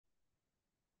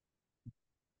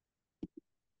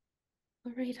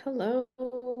All right, hello.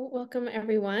 Welcome,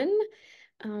 everyone.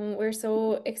 We're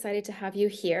so excited to have you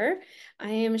here. I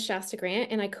am Shasta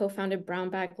Grant, and I co-founded Brown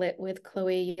Bag Lit with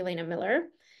Chloe Yelena Miller.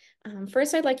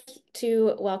 First, I'd like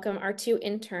to welcome our two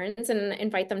interns and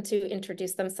invite them to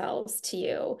introduce themselves to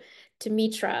you.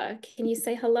 Demetra, can you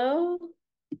say hello?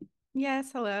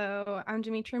 Yes, hello. I'm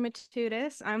Demetra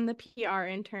Matudis. I'm the PR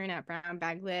intern at Brown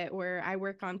Baglet, where I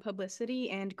work on publicity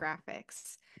and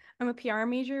graphics. I'm a PR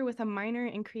major with a minor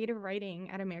in creative writing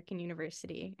at American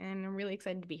University, and I'm really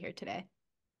excited to be here today.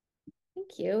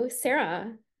 Thank you.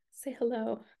 Sarah, say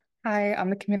hello. Hi,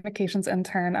 I'm the communications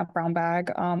intern at Brown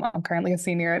Bag. I'm currently a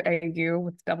senior at AAU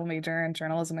with double major in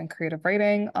journalism and creative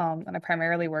writing. And I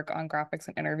primarily work on graphics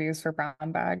and interviews for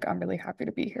Brown Bag. I'm really happy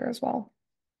to be here as well.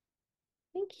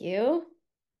 Thank you.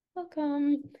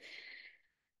 Welcome.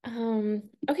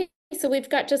 Okay, so we've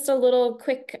got just a little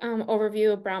quick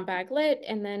overview of Brown Bag Lit,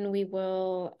 and then we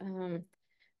will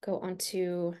go on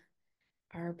to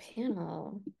our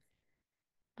panel.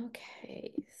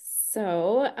 Okay,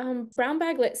 so Brown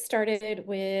Bag Lit started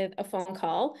with a phone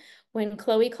call when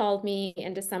Chloe called me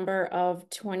in December of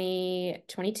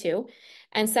 2022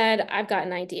 and said, I've got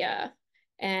an idea.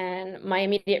 And my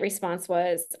immediate response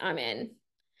was, I'm in.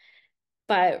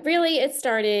 But really, it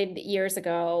started years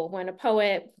ago when a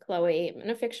poet, Chloe,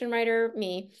 and a fiction writer,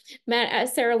 me, met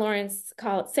at Sarah Lawrence's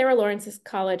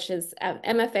college's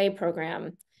MFA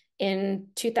program in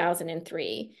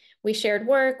 2003. We shared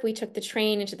work, we took the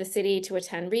train into the city to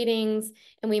attend readings,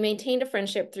 and we maintained a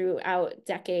friendship throughout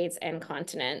decades and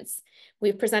continents.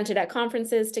 We've presented at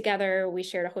conferences together. We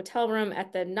shared a hotel room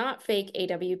at the Not Fake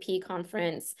AWP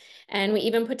conference. And we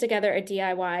even put together a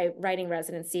DIY writing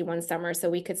residency one summer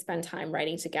so we could spend time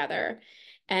writing together.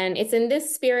 And it's in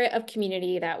this spirit of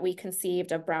community that we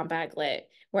conceived of Brown Bag Lit,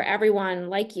 where everyone,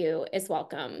 like you, is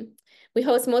welcome. We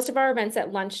host most of our events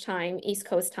at lunchtime, East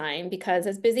Coast time, because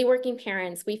as busy working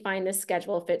parents, we find this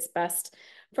schedule fits best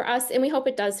for us, and we hope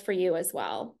it does for you as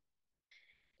well.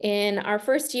 In our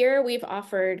first year, we've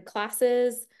offered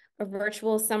classes, a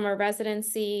virtual summer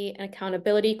residency, an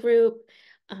accountability group.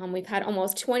 We've had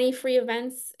almost 20 free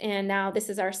events, and now this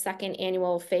is our second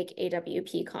annual Fake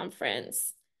AWP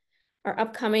conference. Our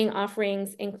upcoming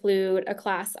offerings include a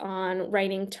class on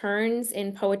writing turns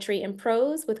in poetry and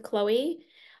prose with Chloe,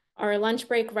 our lunch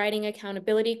break writing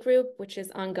accountability group, which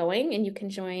is ongoing and you can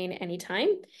join anytime.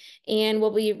 And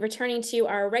we'll be returning to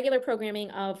our regular programming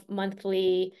of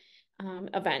monthly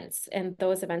events. And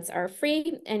those events are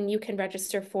free and you can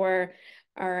register for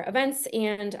our events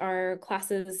and our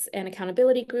classes and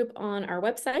accountability group on our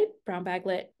website,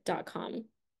 brownbaglit.com.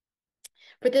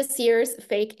 For this year's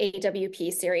Fake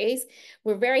AWP series,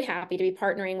 we're very happy to be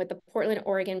partnering with the Portland,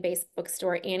 Oregon-based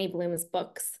bookstore Annie Bloom's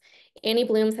Books. Annie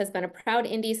Bloom's has been a proud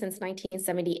indie since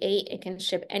 1978 and can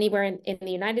ship anywhere in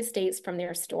the United States from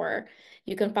their store.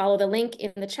 You can follow the link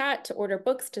in the chat to order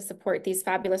books to support these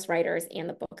fabulous writers and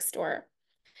the bookstore.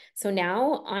 So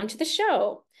now on to the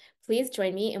show. Please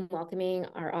join me in welcoming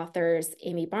our authors,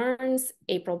 Amy Barnes,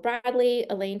 April Bradley,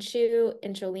 Elaine Chu,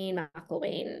 and Jolene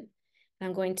McElwain.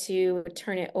 I'm going to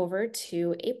turn it over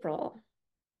to April.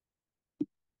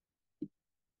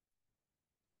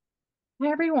 Hi,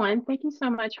 everyone. Thank you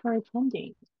so much for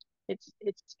attending. It's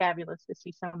fabulous to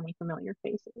see so many familiar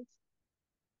faces.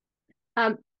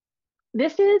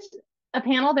 This is a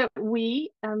panel that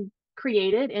we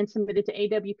created and submitted to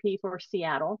AWP for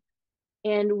Seattle.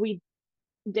 And we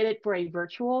did it for a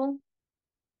virtual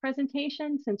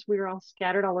presentation since we were all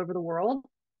scattered all over the world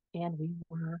and we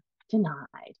were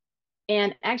denied.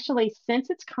 And actually, since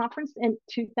its conference in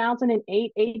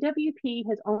 2008, AWP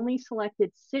has only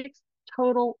selected 6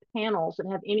 total panels that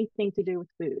have anything to do with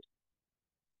food.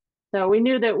 So we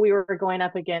knew that we were going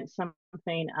up against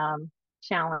something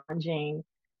challenging.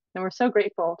 And we're so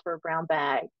grateful for Brown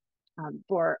Bag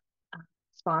for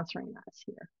sponsoring us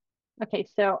here. Okay,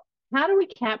 so how do we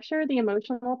capture the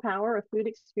emotional power of food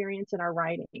experience in our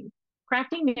writing?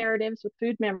 Crafting narratives with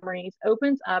food memories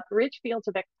opens up rich fields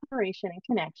of exploration and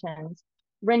connections,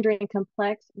 rendering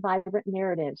complex, vibrant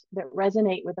narratives that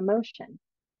resonate with emotion.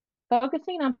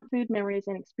 Focusing on food memories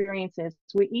and experiences,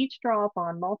 we each draw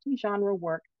upon multi-genre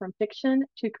work from fiction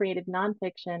to creative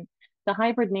nonfiction to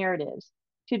hybrid narratives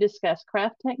to discuss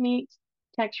craft techniques,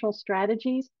 textual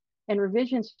strategies, and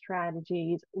revision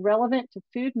strategies relevant to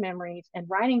food memories and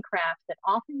writing crafts that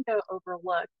often go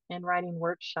overlooked in writing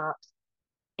workshops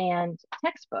and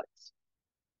textbooks.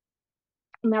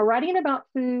 Now, writing about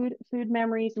food, food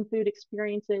memories, and food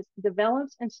experiences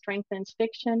develops and strengthens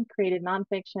fiction, creative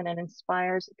nonfiction, and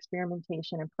inspires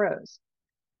experimentation in prose.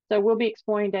 So we'll be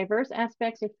exploring diverse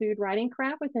aspects of food writing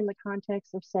craft within the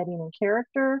context of setting and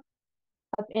character.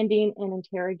 upending and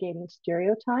interrogating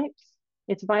stereotypes,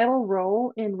 its vital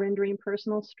role in rendering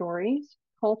personal stories,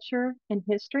 culture, and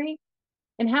history,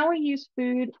 and how we use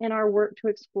food in our work to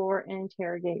explore and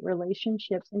interrogate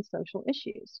relationships and social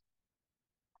issues.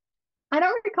 I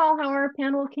don't recall how our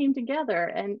panel came together,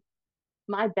 and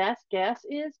my best guess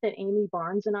is that Amy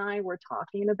Barnes and I were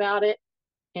talking about it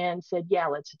and said, yeah,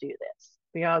 let's do this.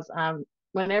 Because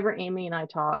whenever Amy and I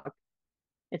talk,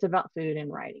 it's about food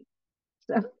and writing.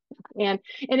 So, and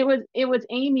it was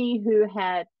Amy who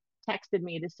had texted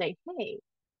me to say, hey,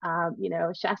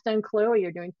 Shasta and Chloe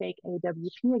are doing fake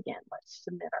AWP again. Let's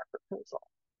submit our proposal.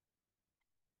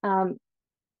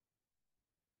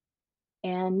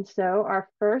 And so our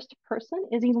first person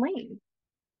is Elaine.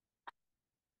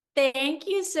 Thank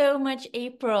you so much,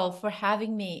 April, for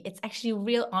having me. It's actually a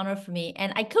real honor for me.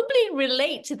 And I completely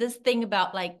relate to this thing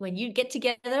about like when you get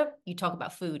together, you talk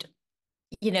about food.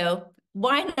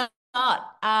 Why not?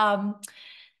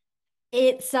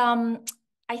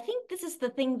 I think this is the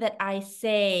thing that I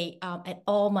say at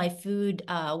all my food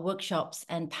workshops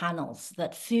and panels,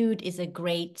 that food is a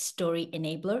great story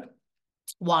enabler.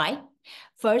 Why?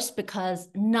 First, because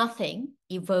nothing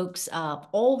evokes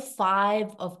all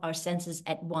five of our senses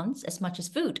at once as much as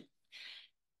food.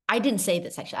 I didn't say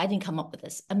this, actually. I didn't come up with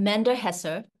this. Amanda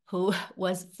Hesser, who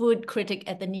was food critic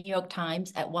at the New York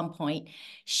Times at one point,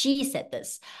 she said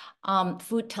this.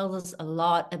 Food tells us a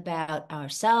lot about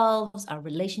ourselves, our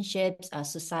relationships, our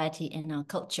society, and our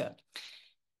culture.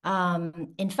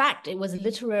 In fact, it was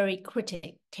literary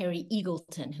critic Terry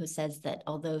Eagleton who says that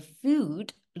although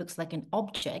food looks like an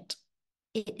object,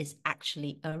 it is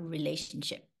actually a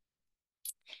relationship.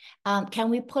 Can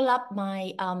we pull up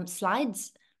my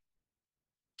slides?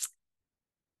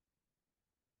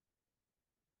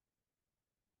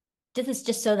 This is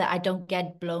just so that I don't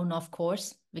get blown off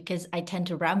course because I tend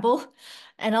to ramble.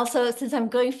 And also, since I'm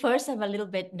going first, I'm a little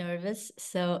bit nervous.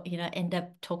 So, end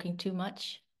up talking too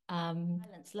much.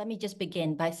 Let me just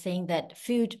begin by saying that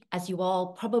food, as you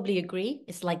all probably agree,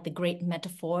 is like the great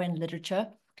metaphor in literature.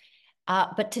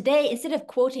 But today, instead of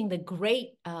quoting the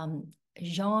great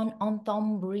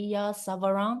Jean-Antoine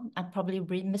Brillat-Savarin, I'm probably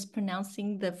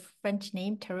mispronouncing the French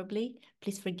name terribly.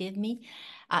 Please forgive me.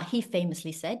 He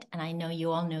famously said, and I know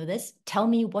you all know this, tell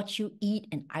me what you eat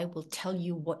and I will tell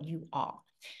you what you are.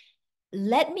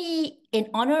 Let me, in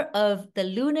honor of the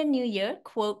Lunar New Year,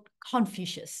 quote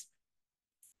Confucius.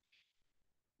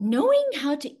 Knowing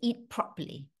how to eat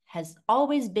properly has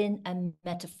always been a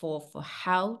metaphor for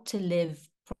how to live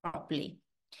properly.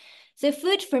 So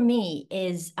food for me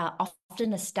is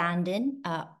often a stand-in,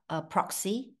 a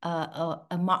proxy,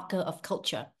 a marker of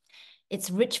culture. It's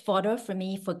rich fodder for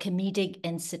me for comedic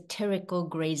and satirical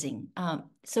grazing.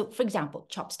 So for example,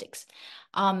 chopsticks.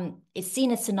 It's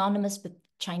seen as synonymous with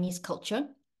Chinese culture,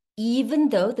 even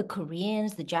though the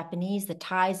Koreans, the Japanese, the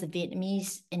Thais, the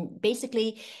Vietnamese, and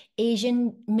basically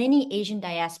many Asian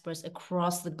diasporas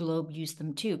across the globe use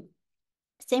them too.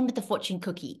 Same with the fortune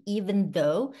cookie, even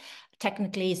though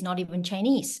technically it's not even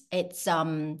Chinese. It's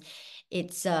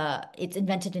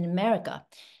invented in America.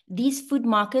 These food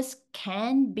markers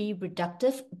can be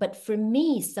reductive, but for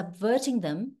me, subverting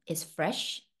them is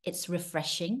fresh, it's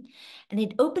refreshing, and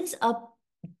it opens up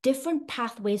different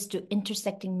pathways to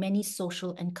intersecting many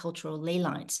social and cultural ley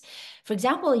lines. For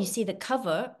example, you see the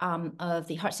cover of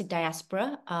the Heartsick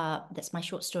Diaspora, that's my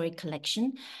short story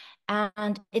collection.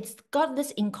 And it's got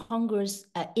this incongruous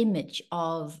image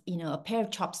of, a pair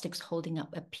of chopsticks holding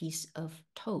up a piece of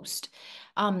toast.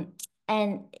 And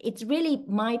it's really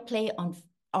my play on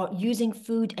using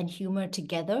food and humor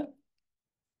together.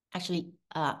 Actually,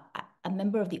 a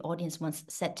member of the audience once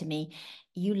said to me,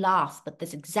 you laugh, but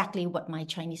that's exactly what my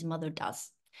Chinese mother does.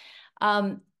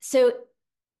 So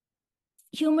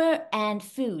humor and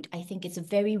food, I think it's a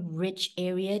very rich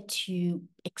area to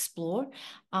explore.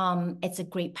 It's a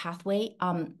great pathway.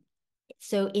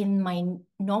 So in my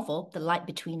novel, The Light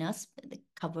Between Us, the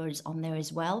cover is on there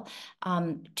as well.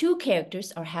 Two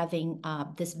characters are having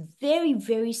this very,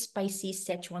 very spicy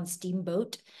Szechuan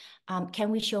steamboat.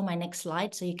 Can we show my next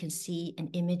slide so you can see an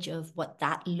image of what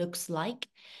that looks like?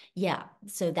 Yeah,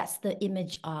 so that's the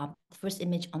image, the first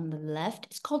image on the left.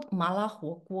 It's called Mala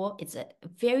Huoguo. It's a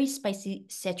very spicy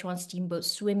Szechuan steamboat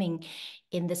swimming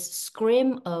in this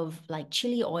scrim of like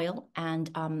chili oil,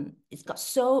 and it's got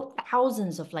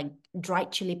thousands of like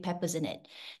dried chili peppers in it.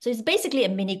 So it's basically a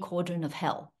mini cauldron of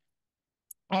hell.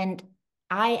 And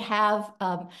I have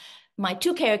my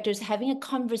two characters having a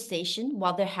conversation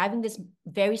while they're having this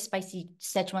very spicy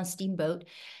Szechuan steamboat.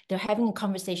 They're having a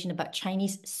conversation about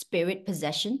Chinese spirit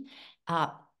possession,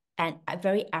 and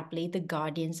very aptly, the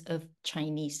guardians of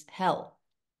Chinese hell.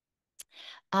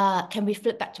 Can we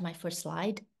flip back to my first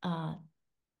slide?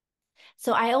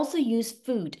 So I also use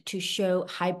food to show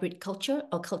hybrid culture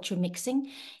or culture mixing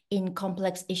in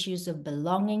complex issues of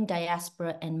belonging,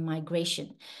 diaspora, and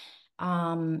migration.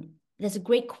 There's a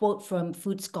great quote from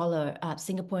food scholar,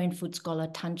 Singaporean food scholar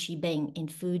Tan Chi Beng in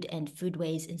Food and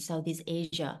Foodways in Southeast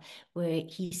Asia, where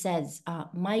he says,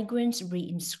 migrants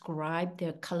reinscribe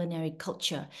their culinary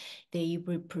culture. They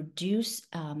reproduce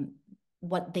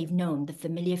what they've known, the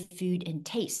familiar food and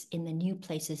tastes in the new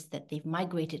places that they've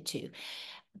migrated to.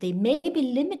 They may be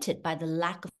limited by the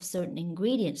lack of certain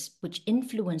ingredients, which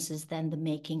influences then the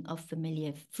making of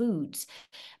familiar foods.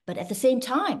 But at the same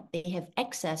time, they have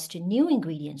access to new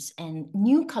ingredients and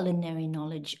new culinary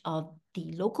knowledge of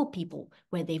the local people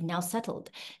where they've now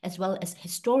settled, as well as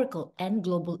historical and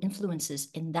global influences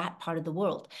in that part of the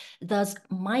world. Thus,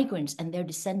 migrants and their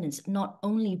descendants not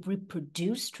only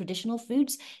reproduce traditional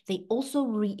foods, they also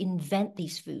reinvent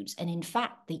these foods. And in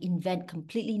fact, they invent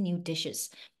completely new dishes.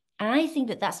 And I think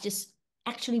that that's just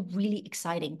actually really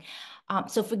exciting.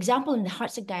 So for example, in the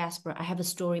Heartsick diaspora, I have a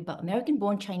story about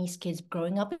American-born Chinese kids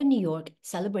growing up in New York,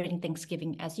 celebrating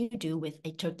Thanksgiving as you do with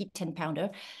a turkey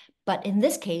 10-pounder. But in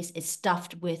this case, it's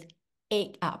stuffed with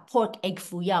pork egg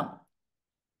foo young.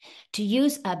 To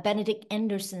use Benedict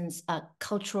Anderson's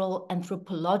cultural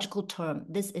anthropological term,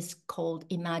 this is called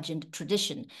imagined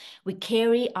tradition. We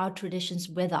carry our traditions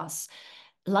with us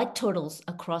like turtles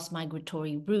across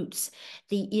migratory routes.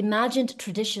 The imagined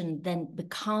tradition then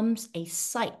becomes a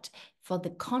site for the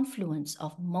confluence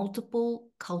of multiple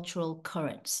cultural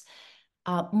currents.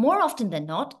 More often than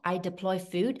not, I deploy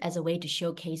food as a way to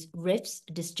showcase rifts,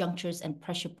 disjunctures, and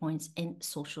pressure points in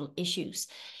social issues.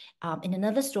 In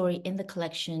another story in the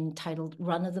collection titled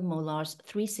Run of the Molars,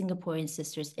 3 Singaporean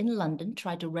sisters in London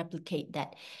try to replicate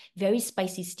that very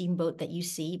spicy steamboat that you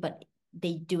see, but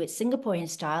they do it Singaporean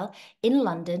style in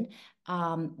London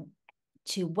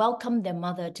to welcome their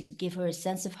mother, to give her a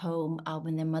sense of home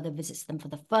when their mother visits them for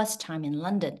the first time in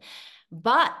London.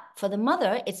 But for the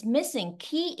mother, it's missing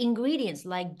key ingredients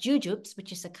like jujubes,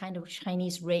 which is a kind of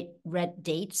Chinese red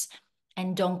dates,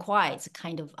 and dong quai, it's a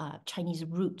kind of Chinese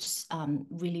roots,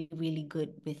 really, really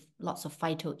good with lots of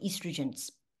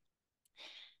phytoestrogens.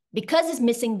 Because it's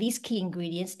missing these key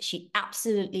ingredients, she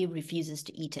absolutely refuses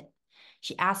to eat it.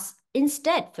 She asks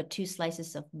instead for 2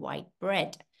 slices of white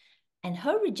bread. And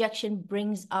her rejection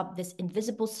brings up this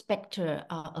invisible specter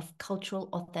of cultural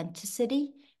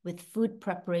authenticity with food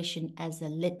preparation as a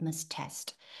litmus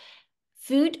test.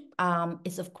 Food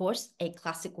is, of course, a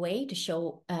classic way to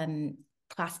show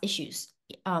class issues.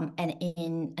 And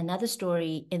in another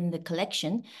story in the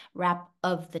collection, Rap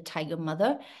of the Tiger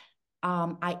Mother,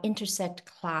 I intersect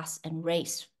class and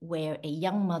race, where a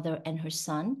young mother and her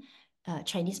son,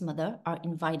 Chinese mother, are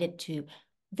invited to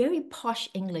very posh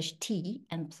English tea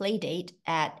and play date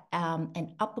at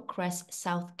an Upper Crest,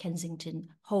 South Kensington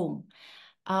home.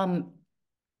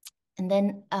 And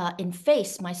then in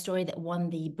Face, my story that won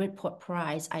the Britport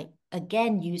Prize, I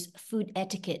again use food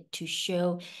etiquette to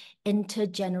show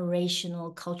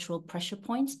intergenerational cultural pressure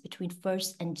points between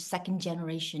first and second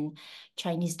generation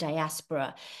Chinese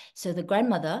diaspora. So the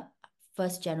grandmother,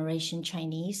 first generation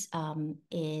Chinese,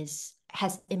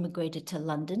 has immigrated to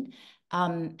London,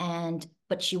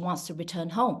 but she wants to return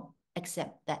home,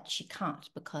 except that she can't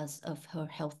because of her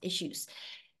health issues.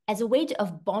 As a way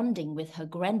of bonding with her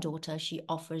granddaughter, she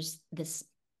offers this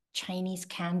Chinese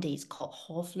candies called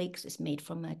haw flakes. It's made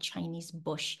from a Chinese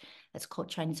bush that's called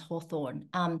Chinese hawthorn.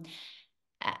 And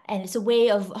it's a way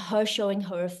of her showing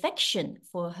her affection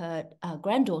for her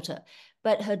granddaughter.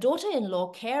 But her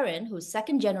daughter-in-law, Karen, who's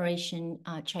second generation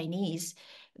Chinese,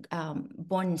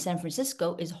 born in San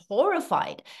Francisco, is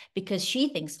horrified because she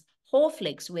thinks haw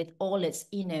flakes with all its,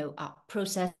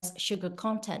 processed sugar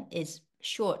content is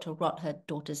sure to rot her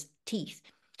daughter's teeth.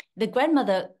 The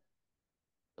grandmother,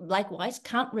 likewise,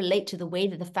 can't relate to the way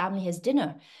that the family has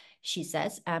dinner. She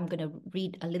says, I'm going to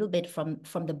read a little bit from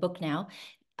the book now.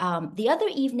 The other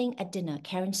evening at dinner,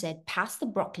 Karen said, pass the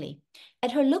broccoli.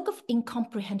 At her look of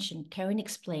incomprehension, Karen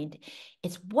explained,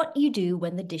 it's what you do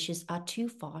when the dishes are too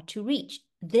far to reach.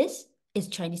 This is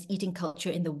Chinese eating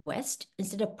culture in the West.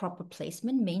 Instead of proper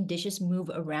placement, main dishes move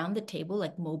around the table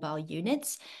like mobile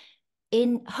units.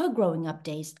 In her growing up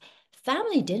days,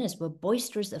 family dinners were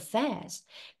boisterous affairs.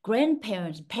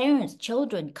 Grandparents, parents,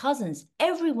 children, cousins,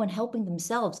 everyone helping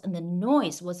themselves, and the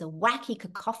noise was a wacky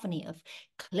cacophony of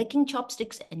clicking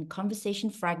chopsticks and conversation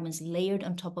fragments layered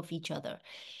on top of each other.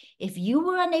 If you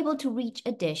were unable to reach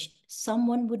a dish,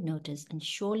 someone would notice and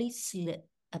surely slip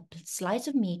a slice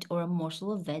of meat or a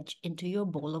morsel of veg into your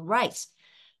bowl of rice.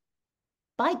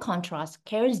 By contrast,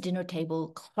 Karen's dinner table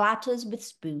clatters with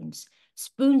spoons,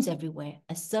 spoons everywhere,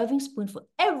 a serving spoon for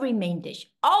every main dish.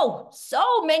 Oh,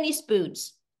 so many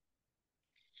spoons.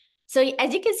 So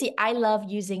as you can see, I love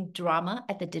using drama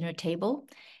at the dinner table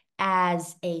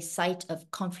as a site of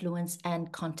confluence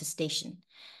and contestation.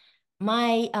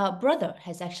 My brother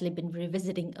has actually been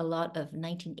revisiting a lot of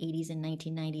 1980s and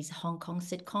 1990s Hong Kong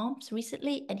sitcoms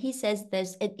recently, and he says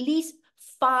there's at least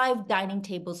 5 dining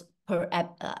tables per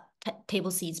table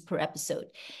seats per episode.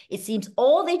 It seems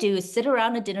all they do is sit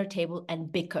around a dinner table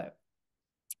and bicker.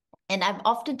 And I'm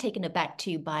often taken aback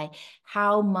too by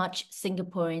how much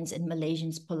Singaporeans and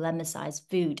Malaysians polemicize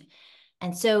food.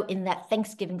 And so in that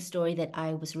Thanksgiving story that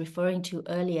I was referring to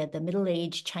earlier, the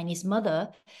middle-aged Chinese mother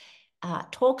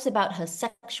talks about her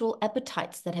sexual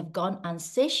appetites that have gone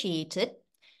unsatiated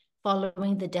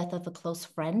following the death of a close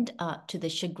friend, to the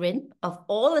chagrin of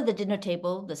all at the dinner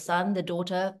table, the son, the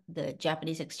daughter, the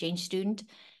Japanese exchange student,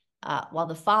 while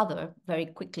the father very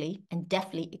quickly and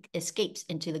deftly escapes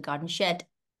into the garden shed.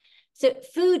 So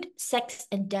food, sex,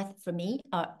 and death for me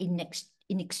are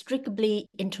inextricably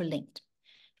interlinked.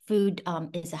 Food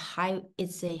is a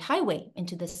highway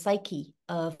into the psyche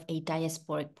of a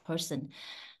diasporic person.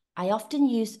 I often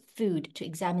use food to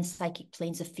examine psychic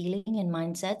planes of feeling and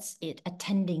mindsets,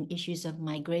 attending issues of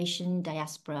migration,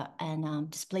 diaspora, and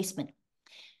displacement.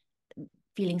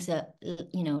 Feelings,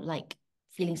 like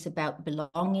feelings about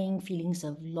belonging, feelings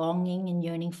of longing and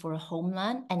yearning for a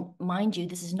homeland. And mind you,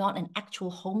 this is not an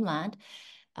actual homeland,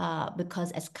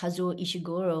 because as Kazuo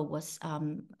Ishiguro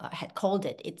had called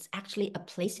it, it's actually a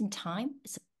place in time.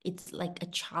 It's like a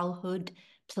childhood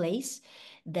place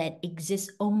that exists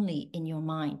only in your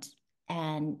mind.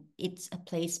 And it's a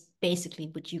place basically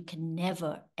which you can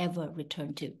never, ever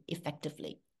return to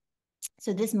effectively.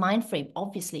 So this mind frame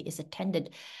obviously is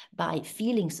attended by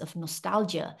feelings of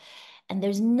nostalgia. And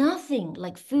there's nothing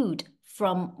like food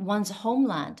from one's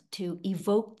homeland to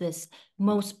evoke this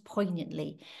most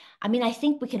poignantly. I mean, I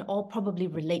think we can all probably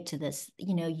relate to this.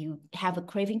 You know, you have a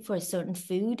craving for a certain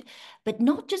food, but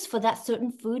not just for that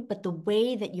certain food, but the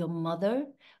way that your mother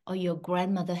or your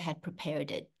grandmother had prepared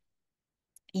it.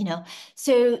 You know,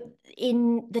 so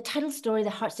in the title story, The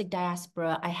Heartsick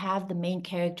Diaspora, I have the main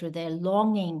character there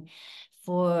longing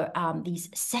for these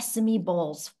sesame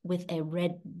balls with a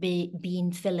red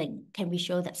bean filling. Can we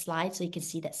show that slide so you can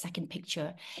see that second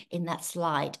picture in that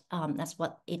slide? That's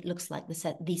what it looks like,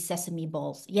 these sesame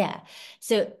balls. Yeah.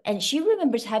 So, and she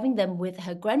remembers having them with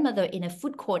her grandmother in a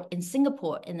food court in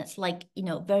Singapore. And it's like, you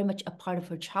know, very much a part of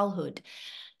her childhood.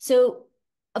 So,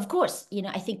 of course, you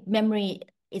know, I think memory,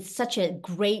 it's such a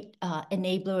great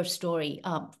enabler of story,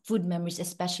 food memories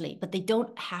especially, but they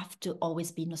don't have to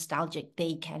always be nostalgic.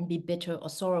 They can be bitter or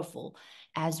sorrowful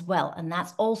as well. And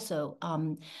that's also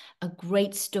a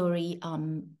great story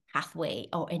pathway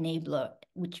or enabler,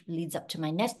 which leads up to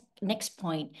my next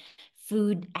point,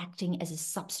 food acting as a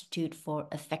substitute for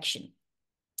affection.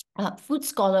 Food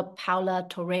scholar Paula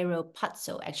Torrero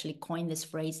Pazzo actually coined this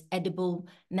phrase, edible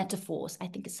metaphors. I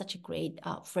think it's such a great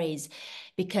phrase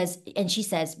because, and she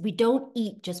says, we don't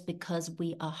eat just because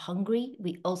we are hungry.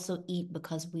 We also eat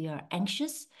because we are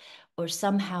anxious or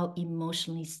somehow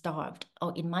emotionally starved.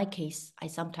 Or in my case, I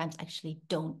sometimes actually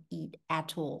don't eat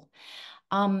at all.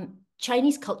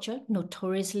 Chinese culture,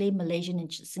 notoriously Malaysian and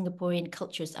Singaporean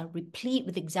cultures are replete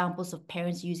with examples of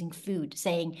parents using food,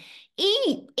 saying,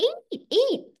 eat, eat,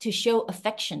 eat, to show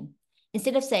affection,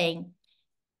 instead of saying,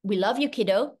 we love you,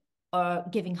 kiddo, or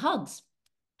giving hugs.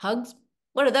 Hugs?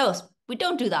 What are those? We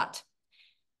don't do that.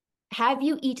 Have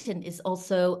you eaten is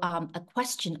also a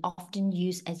question often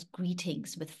used as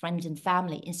greetings with friends and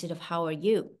family instead of how are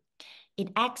you? It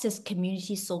acts as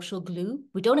community social glue.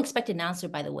 We don't expect an answer,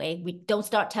 by the way. We don't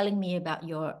start telling me about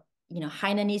your, you know,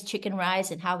 Hainanese chicken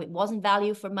rice and how it wasn't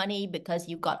value for money because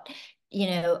you got, you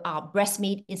know, breast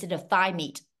meat instead of thigh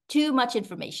meat. Too much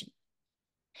information.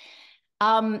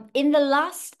 In the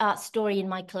last story in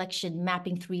my collection,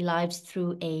 Mapping Three Lives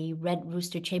Through a Red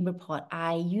Rooster Chamber Pot,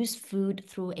 I use food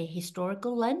through a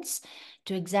historical lens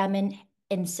to examine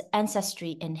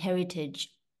ancestry and heritage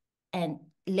and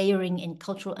layering in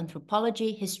cultural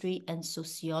anthropology, history, and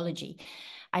sociology.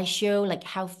 I show like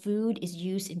how food is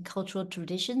used in cultural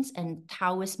traditions and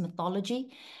Taoist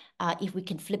mythology. If we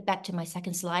can flip back to my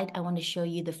second slide, I want to show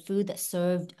you the food that's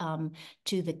served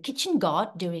to the kitchen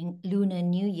god during Lunar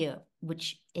New Year,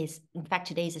 which is, in fact,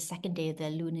 today is the second day of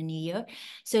the Lunar New Year.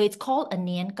 So it's called a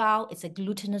nian gao. It's a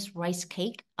glutinous rice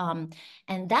cake. And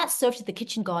that's served to the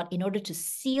kitchen god in order to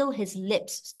seal his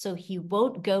lips so he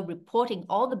won't go reporting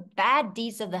all the bad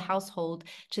deeds of the household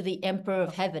to the Emperor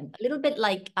of Heaven. A little bit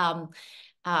like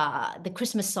the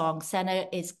Christmas song,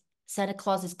 Santa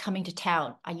Claus is coming to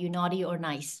town. Are you naughty or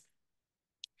nice?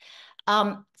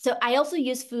 So I also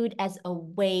use food as a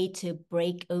way to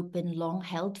break open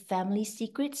long-held family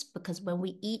secrets, because when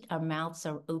we eat, our mouths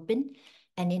are open.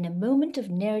 And in a moment of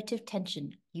narrative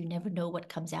tension, you never know what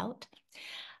comes out.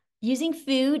 Using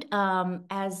food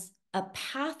as a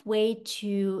pathway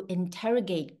to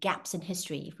interrogate gaps in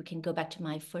history, if we can go back to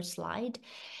my first slide,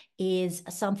 is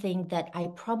something that I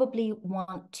probably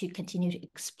want to continue to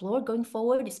explore going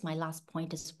forward. It's my last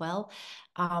point as well.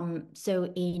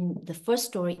 So in the first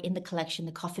story in the collection,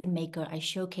 The Coffin Maker, I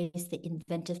showcase the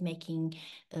inventive making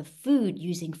of food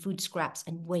using food scraps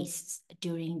and wastes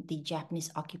during the Japanese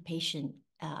occupation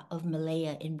of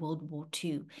Malaya in World War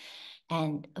II.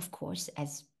 And of course,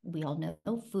 as we all know,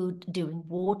 food during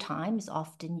wartime is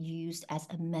often used as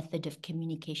a method of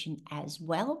communication as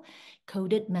well.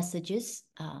 Coded messages,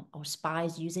 or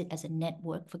spies use it as a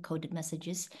network for coded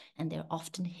messages, and they're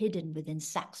often hidden within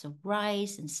sacks of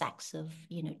rice and sacks of,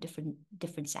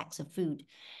 different sacks of food.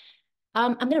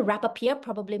 I'm going to wrap up here.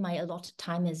 Probably my allotted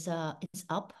time is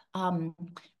up.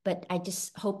 But I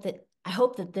just hope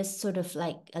that this sort of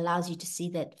like allows you to see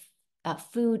that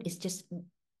food is just,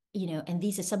 and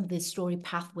these are some of the story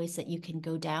pathways that you can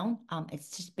go down.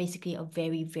 It's just basically a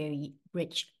very, very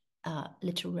rich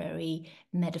literary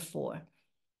metaphor.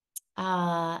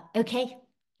 Okay,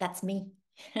 that's me.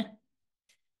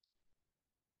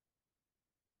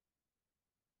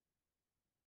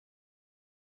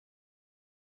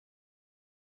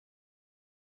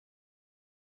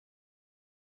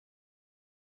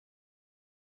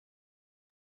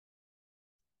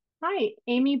 Hi,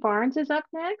 Amy Barnes is up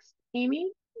next.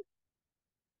 Amy?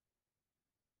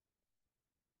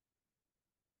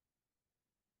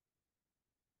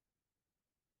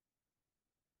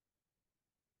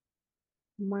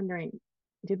 I'm wondering,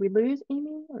 did we lose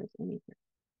Amy or is Amy here?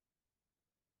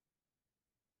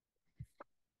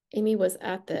 Amy was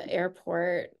at the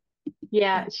airport.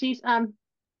 Yeah, she's I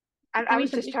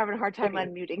was just having a hard time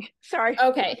unmuting. Sorry.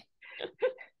 Okay.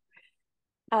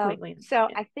 So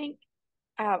I think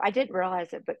I didn't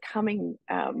realize it, but coming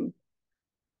to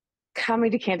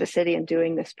Kansas City and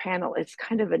doing this panel, it's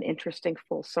kind of an interesting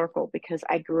full circle because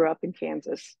I grew up in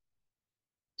Kansas.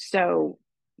 So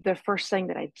the first thing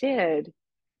that I did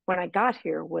when I got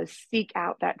here was seek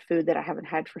out that food that I haven't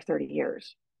had for 30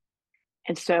 years.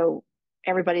 And so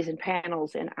everybody's in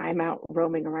panels and I'm out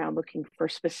roaming around looking for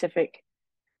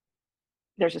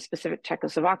there's a specific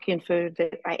Czechoslovakian food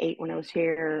that I ate when I was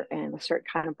here and a certain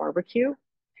kind of barbecue.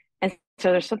 And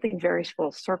so there's something very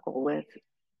full circle with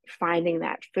finding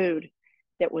that food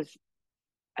that was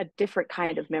a different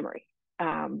kind of memory.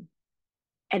 And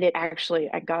it actually,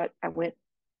 I went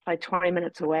like 20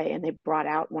 minutes away and they brought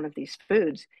out one of these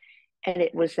foods. And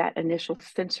it was that initial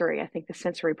sensory. I think the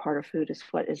sensory part of food is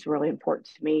what is really important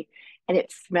to me. And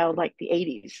it smelled like the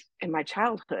 80s in my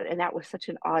childhood. And that was such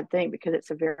an odd thing because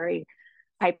it's a very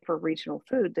hyper regional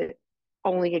food that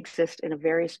only exists in a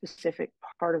very specific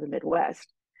part of the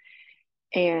Midwest.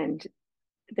 And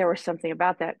there was something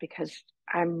about that because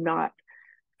I'm not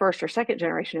first or second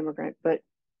generation immigrant, but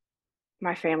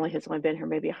my family has only been here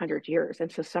maybe 100 years.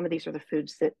 And so some of these are the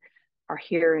foods that are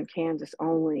here in Kansas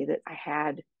only that I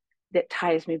had that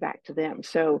ties me back to them.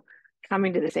 So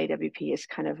coming to this AWP is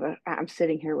kind of I'm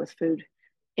sitting here with food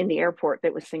in the airport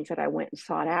that was things that I went and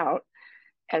sought out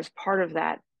as part of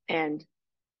that. And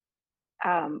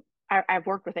I've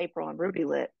worked with April on Ruby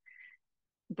Lit,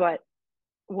 but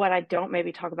what I don't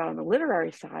maybe talk about on the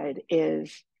literary side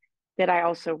is that I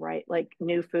also write like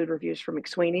new food reviews for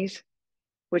McSweeney's,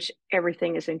 which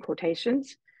everything is in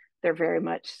quotations. They're very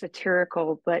much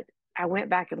satirical, but I went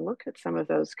back and looked at some of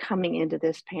those coming into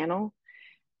this panel.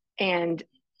 And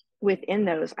within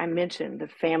those, I mentioned the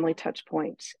family touch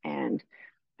points and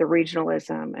the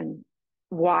regionalism and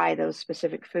why those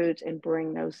specific foods and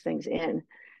bring those things in.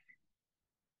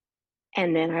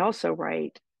 And then I also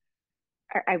write,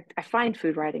 I find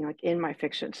food writing like in my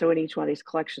fiction. So in each one of these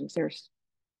collections, there's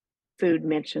food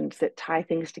mentions that tie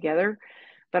things together.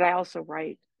 But I also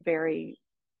write very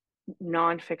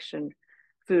nonfiction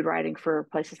food writing for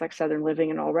places like Southern Living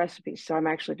and Allrecipes. So I'm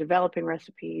actually developing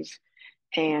recipes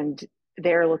and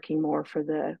they're looking more for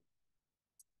the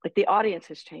audience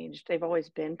has changed. They've always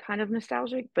been kind of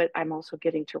nostalgic, but I'm also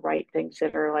getting to write things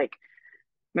that are like,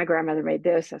 my grandmother made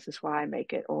this, this is why I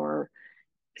make it. Or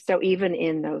so even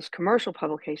in those commercial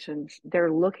publications,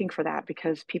 they're looking for that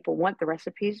because people want the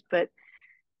recipes, but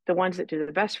the ones that do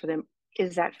the best for them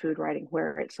is that food writing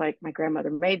where it's like, my grandmother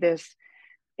made this,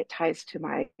 it ties to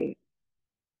my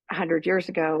 100 years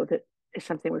ago, that is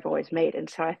something we've always made. And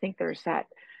so I think there's that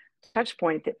touch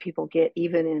point that people get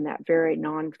even in that very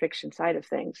nonfiction side of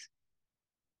things.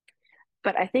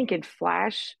 But I think in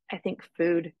Flash, I think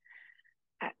food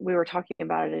we were talking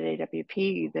about it at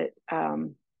AWP, that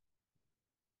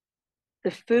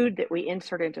the food that we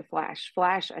insert into Flash,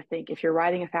 I think if you're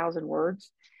writing 1,000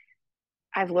 words,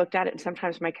 I've looked at it, and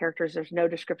sometimes my characters, there's no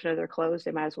description of their clothes.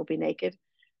 They might as well be naked.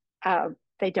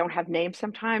 They don't have names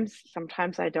sometimes.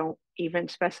 Sometimes I don't even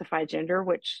specify gender,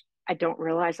 which I don't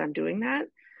realize I'm doing that.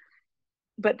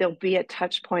 But there'll be a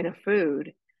touch point of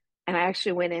food. And I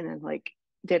actually went in and like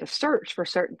did a search for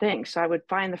certain things. So I would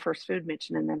find the first food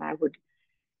mentioned, and then I would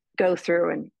go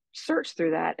through and search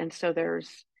through that. And so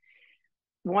there's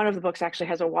one of the books actually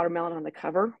has a watermelon on the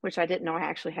cover, which I didn't know I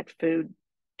actually had food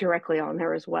directly on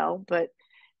there as well. But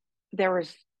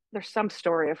there's some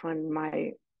story of when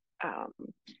my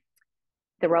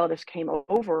the relatives came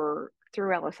over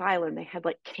through Ellis Island, they had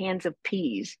like cans of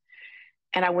peas.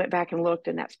 And I went back and looked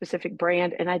in that specific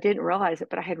brand, and I didn't realize it,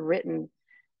 but I had written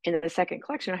in the second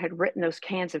collection, I had written those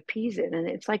cans of peas in, and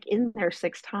it's like in there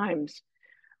 6 times,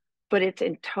 but it's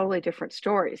in totally different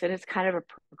stories. And it's kind of a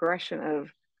progression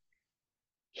of,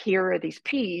 here are these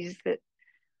peas that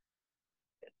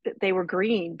they were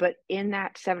green, but in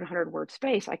that 700 word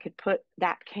space, I could put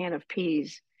that can of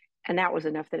peas, and that was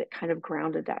enough that it kind of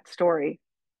grounded that story.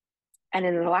 And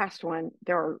in the last one,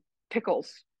 there are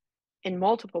pickles in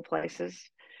multiple places,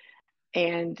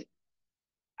 and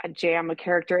I jam a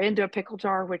character into a pickle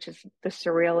jar, which is the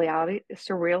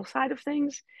surreal side of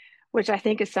things, which I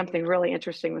think is something really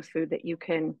interesting with food, that you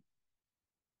can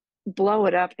blow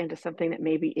it up into something that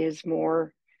maybe is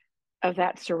more of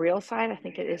that surreal side. I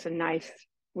think it is a nice,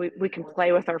 we can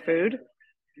play with our food.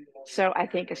 So I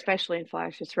think especially in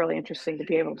Flash, it's really interesting to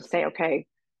be able to say, okay,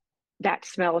 that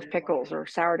smell of pickles or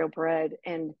sourdough bread.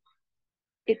 And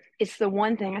it's the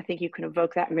one thing I think you can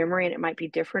evoke that memory, and it might be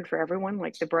different for everyone.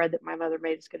 Like the bread that my mother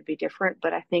made is going to be different,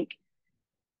 but I think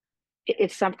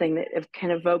it's something that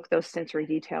can evoke those sensory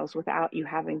details without you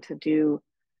having to do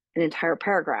an entire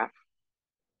paragraph.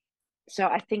 So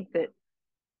I think that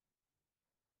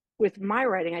with my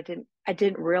writing, I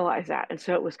didn't realize that. And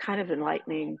so it was kind of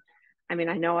enlightening. I mean,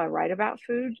 I know I write about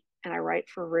food, and I write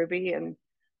for Ruby, and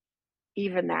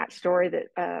even that story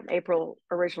that April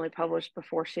originally published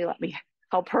before she let me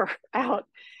help her out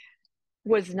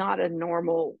was not a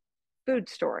normal food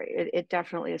story. It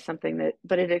definitely is something that,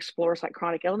 but it explores like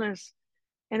chronic illness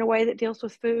in a way that deals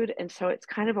with food. And so it's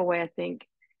kind of a way, I think,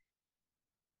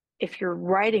 if you're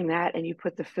writing that and you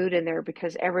put the food in there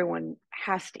because everyone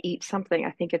has to eat something,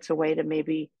 I think it's a way to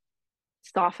maybe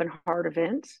soften hard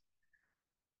events.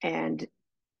 And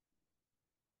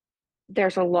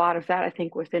there's a lot of that, I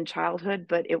think, within childhood,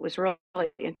 but it was really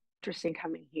interesting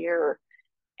coming here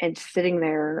and sitting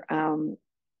there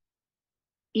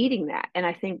eating that. And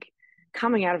I think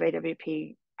coming out of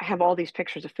AWP, I have all these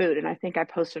pictures of food. And I think I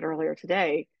posted earlier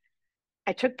today,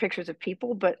 I took pictures of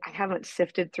people, but I haven't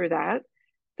sifted through that.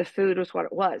 The food was what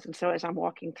it was. And so as I'm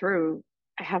walking through,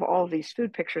 I have all of these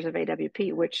food pictures of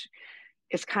AWP, which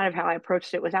is kind of how I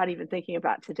approached it without even thinking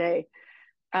about today.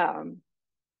 And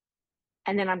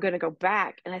then I'm going to go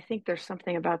back. And I think there's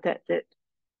something about that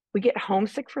we get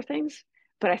homesick for things.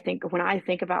 But I think when I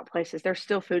think about places, there's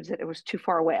still foods that it was too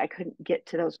far away. I couldn't get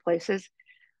to those places.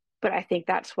 But I think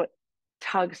that's what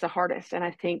tugs the hardest. And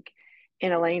I think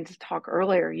in Elaine's talk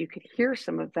earlier, you could hear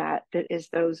some of that. That is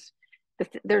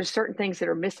there's certain things that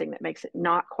are missing that makes it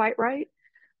not quite right,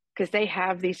 because they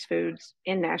have these foods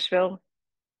in Nashville,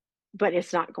 but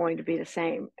it's not going to be the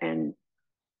same. And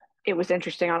it was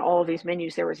interesting, on all of these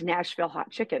menus, there was Nashville hot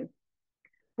chicken,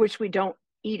 which we don't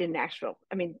eat in Nashville.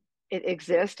 I mean, it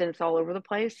exists and it's all over the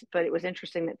place, but it was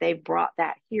interesting that they brought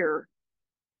that here.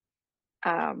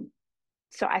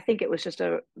 So I think it was just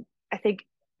I think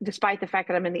despite the fact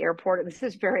that I'm in the airport, and this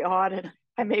is very odd, and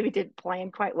I maybe didn't plan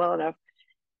quite well enough,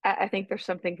 I think there's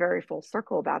something very full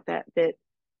circle about that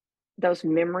those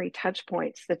memory touch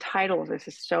points, the title of this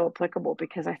is so applicable,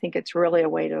 because I think it's really a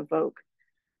way to evoke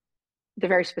the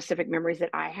very specific memories that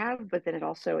I have. But then it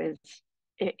also is,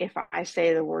 if I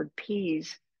say the word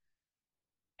peas,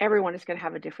 everyone is going to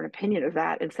have a different opinion of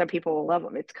that, and some people will love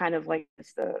them. It's kind of like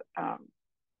it's the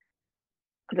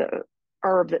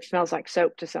herb that smells like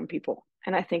soap to some people.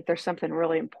 And I think there's something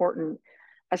really important,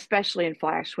 especially in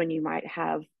Flash, when you might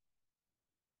have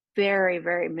very,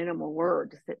 very minimal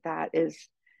words, that is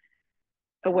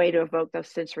a way to evoke those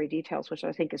sensory details, which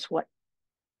I think is what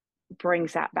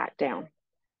brings that back down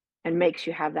and makes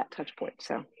you have that touch point.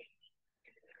 So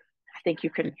I think you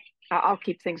can, I'll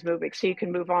keep things moving so you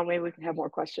can move on. Maybe we can have more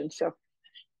questions. So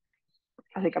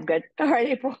I think I'm good. All right,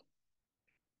 April.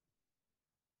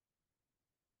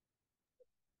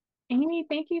 Amy,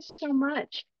 thank you so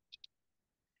much.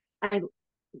 I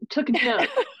took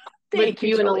notes Thank with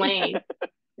you and Julie. Elaine.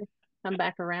 Come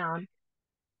back around.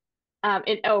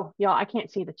 And oh, y'all, I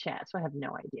can't see the chat, so I have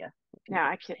no idea. Yeah,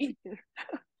 I can't see either.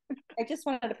 I just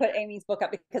wanted to put Amy's book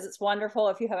up because it's wonderful.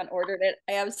 If you haven't ordered it,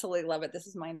 I absolutely love it. This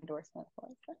is my endorsement for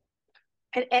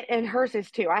it. And hers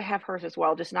is too. I have hers as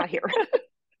well, just not here.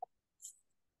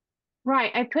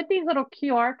 Right. I put these little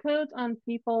QR codes on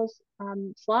people's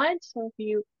slides. So if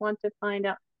you want to find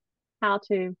out how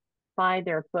to buy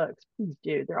their books, please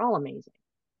do. They're all amazing.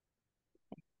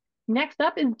 Next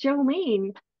up is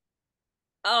Jolene.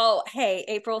 Oh, hey,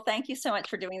 April, thank you so much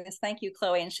for doing this. Thank you,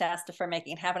 Chloe and Shasta, for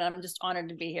making it happen. I'm just honored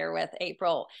to be here with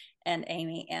April and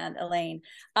Amy and Elaine.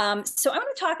 So I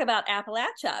want to talk about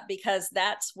Appalachia because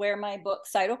that's where my book,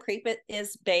 Sidle Creep,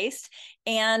 is based.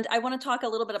 And I want to talk a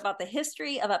little bit about the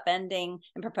history of upending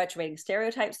and perpetuating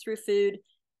stereotypes through food,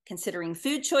 considering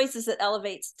food choices that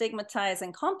elevate, stigmatize,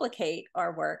 and complicate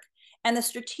our work, and the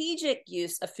strategic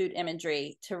use of food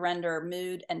imagery to render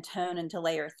mood and tone and to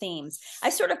layer themes. I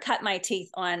sort of cut my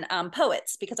teeth on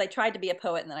poets because I tried to be a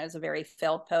poet and then I was a very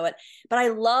failed poet. But I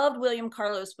loved William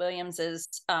Carlos Williams's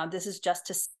This Is Just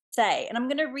to Say. And I'm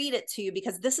going to read it to you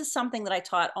because this is something that I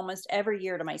taught almost every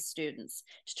year to my students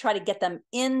to try to get them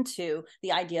into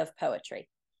the idea of poetry.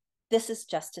 This is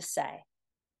just to say,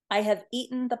 I have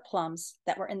eaten the plums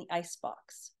that were in the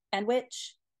icebox and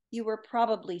which you were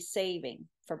probably saving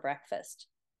for breakfast.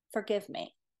 Forgive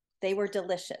me. They were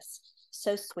delicious,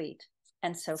 so sweet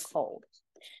and so cold.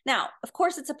 Now, of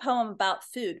course, it's a poem about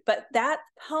food, but that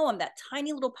poem, that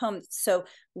tiny little poem, so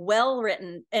well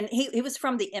written, and he was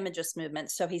from the Imagist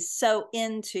movement, so he's so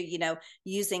into, you know,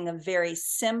 using the very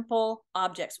simple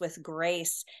objects with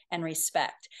grace and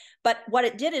respect. But what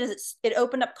it did is it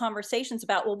opened up conversations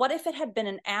about, well, what if it had been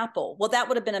an apple? Well, that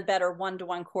would have been a better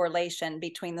one-to-one correlation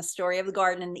between the story of the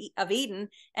Garden of Eden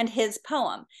and his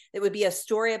poem. It would be a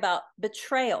story about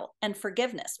betrayal and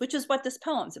forgiveness, which is what this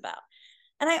poem's about.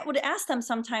 And I would ask them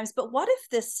sometimes, but what if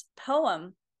this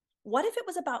poem, what if it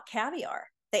was about caviar?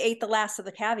 They ate the last of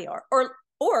the caviar,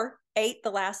 or ate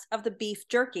the last of the beef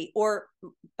jerky, or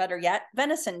better yet,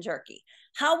 venison jerky.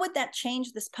 How would that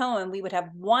change this poem? We would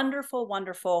have wonderful,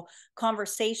 wonderful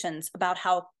conversations about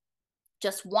how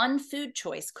just one food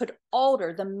choice could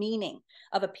alter the meaning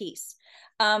of a piece.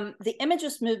 The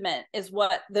Imagist movement is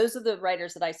what, those are the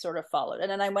writers that I sort of followed.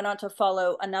 And then I went on to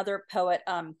follow another poet,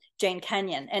 Jane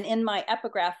Kenyon. And in my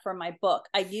epigraph for my book,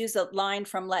 I use a line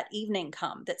from Let Evening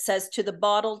Come that says, to the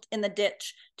bottled in the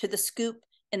ditch, to the scoop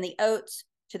in the oats,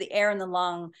 to the air in the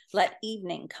lung, let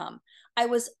evening come. I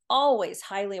was always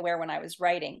highly aware when I was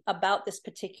writing about this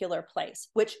particular place,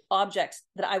 which objects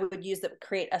that I would use that would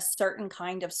create a certain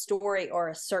kind of story or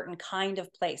a certain kind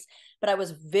of place. But I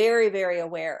was very, very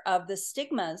aware of the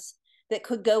stigmas that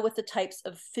could go with the types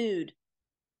of food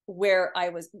where I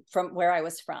was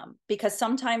from, because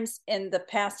sometimes in the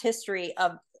past history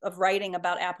of writing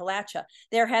about Appalachia,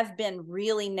 there have been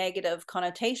really negative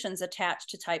connotations attached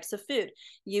to types of food.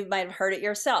 You might have heard it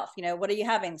yourself. You know, what are you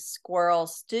having? Squirrel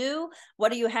stew?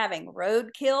 What are you having?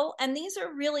 Roadkill? And these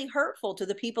are really hurtful to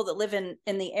the people that live in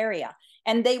the area.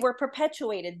 And they were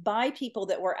perpetuated by people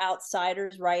that were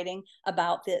outsiders writing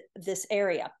about this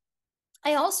area.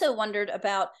 I also wondered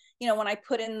about, you know, when I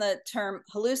put in the term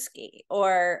haluski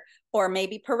or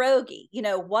maybe pierogi, you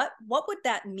know, what would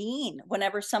that mean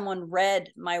whenever someone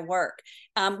read my work?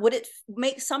 Would it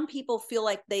make some people feel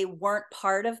like they weren't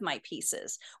part of my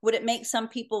pieces? Would it make some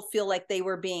people feel like they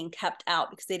were being kept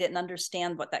out because they didn't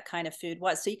understand what that kind of food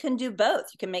was? So you can do both.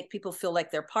 You can make people feel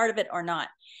like they're part of it or not.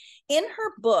 In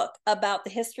her book about the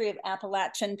history of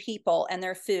Appalachian people and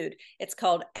their food, it's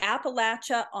called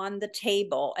Appalachia on the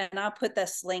Table, and I'll put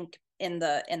this link in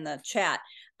the chat.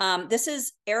 This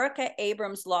is Erica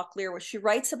Abrams Locklear, where she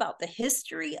writes about the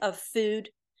history of food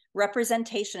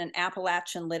representation in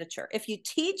Appalachian literature. If you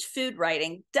teach food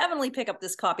writing, definitely pick up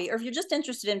this copy, or if you're just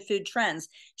interested in food trends.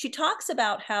 She talks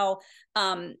about how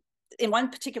in one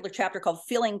particular chapter called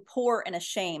Feeling Poor and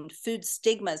Ashamed, Food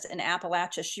Stigmas in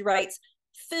Appalachia, she writes,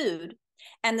 food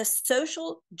and the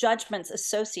social judgments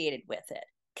associated with it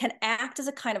can act as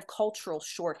a kind of cultural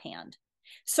shorthand.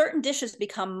 Certain dishes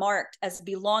become marked as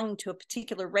belonging to a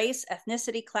particular race,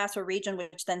 ethnicity, class, or region,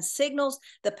 which then signals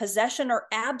the possession or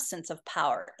absence of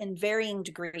power in varying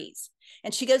degrees.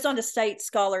 And she goes on to cite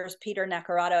scholars Peter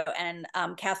Naccarato and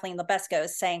Kathleen Lebesco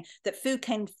as saying that food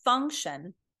can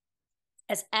function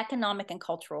as economic and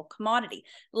cultural commodity,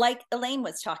 like Elaine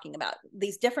was talking about,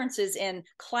 these differences in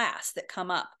class that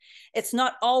come up. It's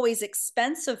not always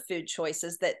expensive food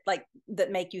choices that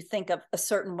make you think of a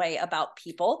certain way about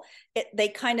people. They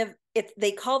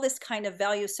call this kind of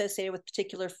value associated with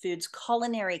particular foods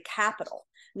culinary capital,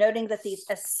 noting that these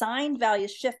assigned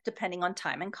values shift depending on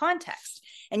time and context.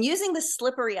 And using the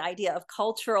slippery idea of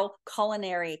cultural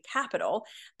culinary capital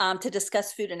to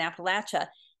discuss food in Appalachia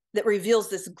that reveals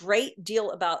this great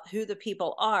deal about who the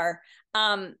people are,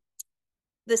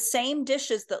 the same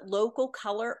dishes that local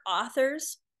color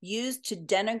authors use to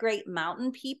denigrate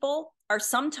mountain people are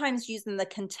sometimes used in the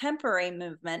contemporary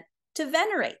movement to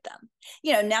venerate them.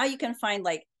 You know, now you can find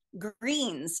like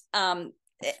greens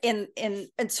in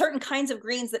certain kinds of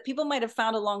greens that people might have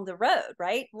found along the road,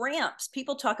 right? Ramps,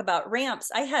 people talk about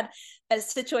ramps. I had a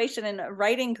situation in a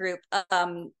writing group,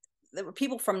 there were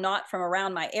people not from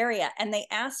around my area, and they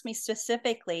asked me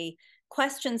specifically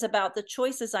questions about the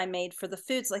choices I made for the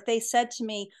foods. Like they said to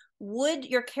me, would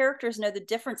your characters know the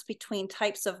difference between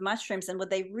types of mushrooms, and would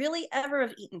they really ever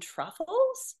have eaten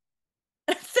truffles?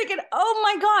 I'm thinking, oh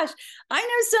my gosh, I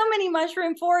know so many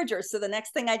mushroom foragers. So the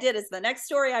next thing I did is the next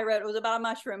story I wrote was about a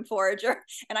mushroom forager.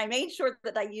 And I made sure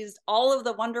that I used all of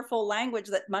the wonderful language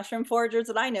that mushroom foragers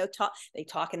that I know talk. They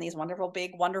talk in these wonderful,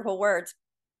 big, wonderful words.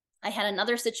 I had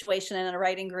another situation in a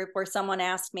writing group where someone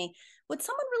asked me, would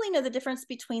someone really know the difference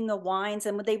between the wines,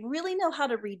 and would they really know how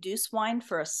to reduce wine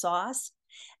for a sauce?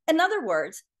 In other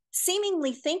words,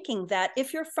 seemingly thinking that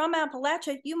if you're from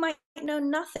Appalachia, you might know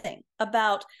nothing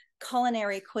about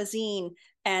culinary cuisine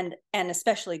and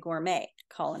especially gourmet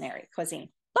culinary cuisine.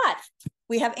 But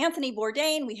we have Anthony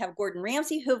Bourdain, we have Gordon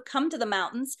Ramsay, who have come to the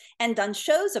mountains and done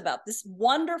shows about this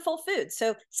wonderful food.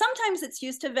 So sometimes it's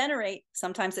used to venerate,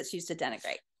 sometimes it's used to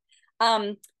denigrate.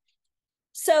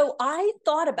 So I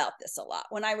thought about this a lot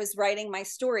when I was writing my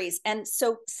stories. And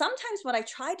so sometimes what I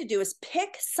tried to do is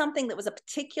pick something that was a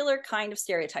particular kind of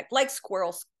stereotype, like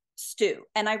squirrel stew.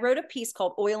 And I wrote a piece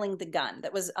called Oiling the Gun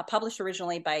that was published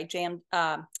originally by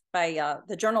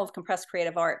the Journal of Compressed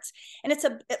Creative Arts. And it's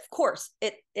of course,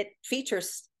 it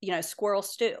features, you know, squirrel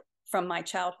stew from my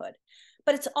childhood.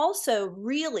 But it's also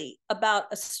really about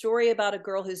a story about a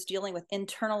girl who's dealing with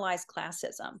internalized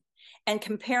classism and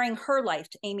comparing her life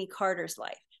to Amy Carter's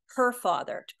life, her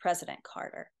father to President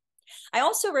Carter. I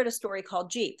also wrote a story called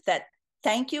Jeep that,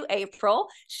 thank you, April,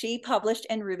 she published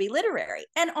in Ruby Literary.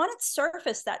 And on its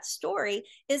surface, that story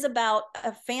is about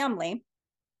a family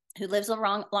who lives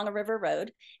along a river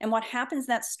road. And what happens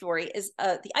in that story is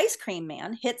the ice cream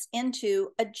man hits into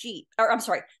a Jeep, or I'm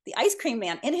sorry, the ice cream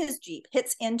man in his Jeep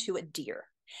hits into a deer.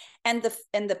 And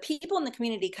the people in the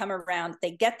community come around,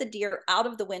 they get the deer out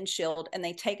of the windshield and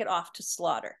they take it off to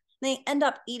slaughter. They end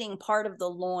up eating part of the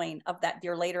loin of that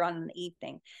deer later on in the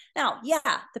evening. Now,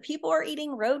 yeah, the people are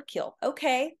eating roadkill.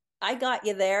 Okay, I got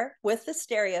you there with the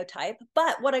stereotype.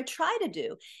 But what I try to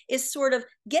do is sort of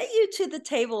get you to the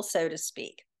table, so to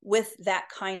speak, with that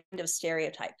kind of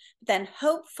stereotype. Then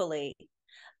hopefully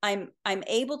I'm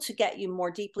able to get you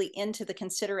more deeply into the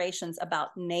considerations about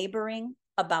neighboring,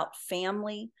 about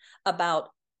family, about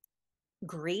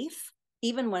grief,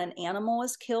 even when an animal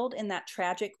is killed in that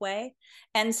tragic way.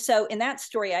 And so in that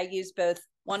story, I use both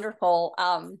wonderful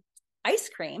ice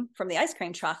cream from the ice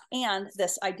cream truck and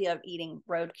this idea of eating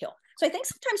roadkill. So I think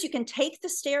sometimes you can take the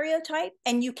stereotype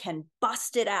and you can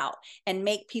bust it out and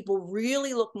make people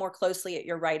really look more closely at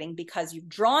your writing because you've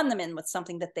drawn them in with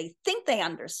something that they think they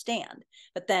understand.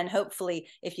 But then hopefully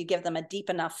if you give them a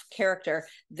deep enough character,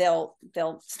 they'll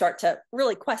start to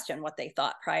really question what they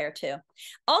thought prior to.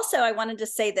 Also, I wanted to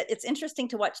say that it's interesting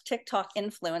to watch TikTok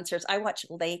influencers. I watch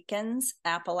Lakin's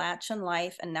Appalachian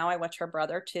Life, and now I watch her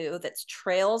brother too. That's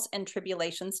Trails and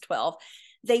Tribulations 12.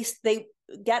 They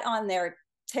get on their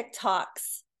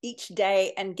TikToks each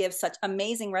day and give such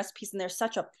amazing recipes, and there's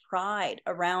such a pride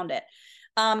around it.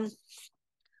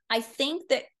 I think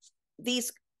that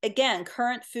these, again,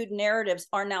 current food narratives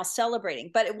are now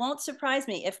celebrating, but it won't surprise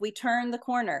me if we turn the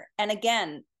corner and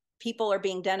again, people are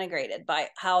being denigrated by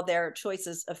how their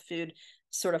choices of food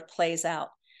sort of plays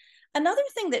out. Another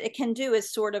thing that it can do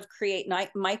is sort of create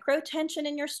micro tension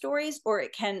in your stories, or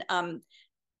it can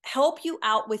help you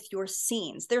out with your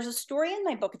scenes. There's a story in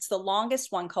my book, it's the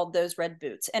longest one, called Those Red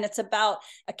Boots. And it's about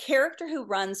a character who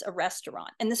runs a restaurant.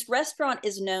 And this restaurant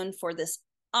is known for this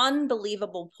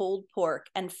unbelievable pulled pork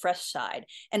and fresh side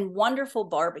and wonderful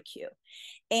barbecue.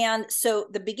 And so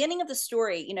the beginning of the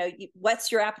story, you know,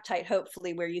 whets your appetite,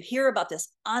 hopefully, where you hear about this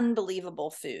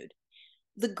unbelievable food.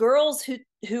 The girls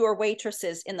who are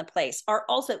waitresses in the place are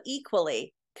also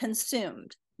equally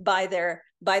consumed by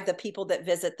the people that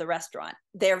visit the restaurant.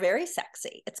 They're very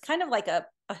sexy. It's kind of like a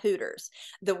Hooters.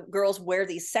 The girls wear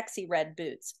these sexy red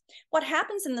boots. What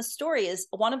happens in the story is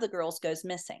one of the girls goes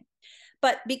missing.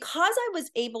 But because I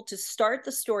was able to start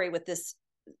the story with this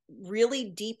really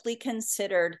deeply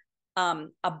considered,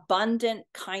 abundant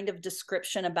kind of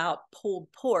description about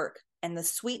pulled pork and the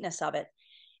sweetness of it,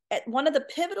 at one of the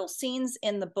pivotal scenes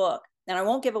in the book, and I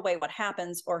won't give away what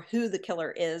happens or who the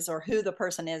killer is or who the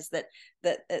person is that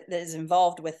is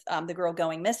involved with the girl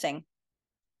going missing,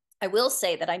 I will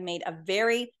say that I made a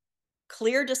very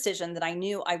clear decision that I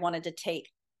knew I wanted to take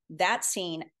that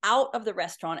scene out of the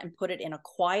restaurant and put it in a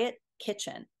quiet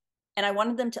kitchen. And I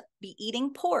wanted them to be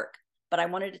eating pork, but I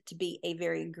wanted it to be a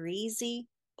very greasy,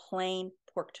 plain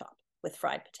pork chop with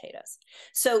fried potatoes.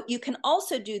 So you can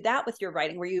also do that with your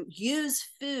writing, where you use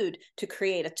food to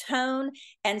create a tone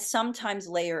and sometimes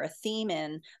layer a theme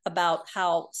in about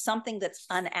how something that's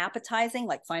unappetizing,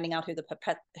 like finding out who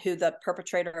the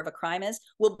perpetrator of a crime is,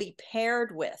 will be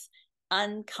paired with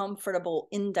uncomfortable,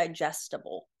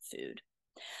 indigestible food.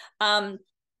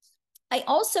 I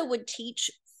also would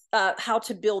teach how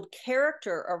to build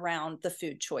character around the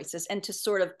food choices and to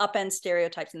sort of upend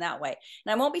stereotypes in that way.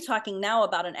 And I won't be talking now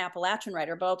about an Appalachian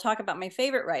writer, but I'll talk about my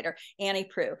favorite writer, Annie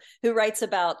Proulx, who writes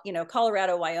about,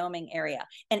 Colorado, Wyoming area.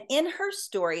 And in her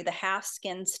story, The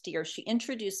Half-Skinned Steer, she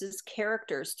introduces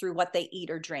characters through what they eat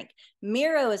or drink.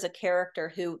 Miro is a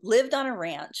character who lived on a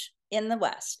ranch in the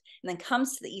West and then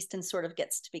comes to the East and sort of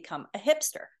gets to become a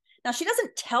hipster. Now, she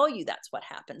doesn't tell you that's what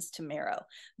happens to Miro,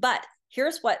 but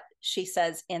here's what she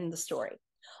says in the story.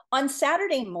 On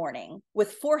Saturday morning,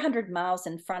 with 400 miles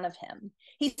in front of him,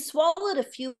 he swallowed a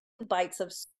few bites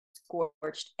of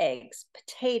scorched eggs,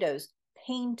 potatoes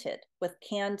painted with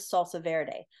canned salsa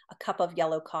verde, a cup of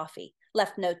yellow coffee,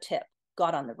 left no tip,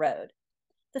 got on the road.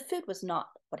 The food was not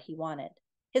what he wanted.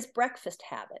 His breakfast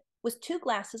habit was 2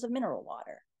 glasses of mineral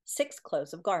water, 6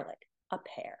 cloves of garlic, a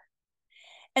pear.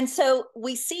 And so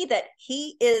we see that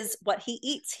he is what he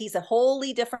eats. He's a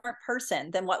wholly different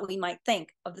person than what we might think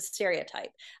of the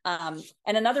stereotype. And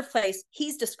another place,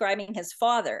 he's describing his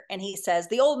father, and he says,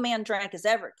 the old man drank his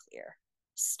Everclear,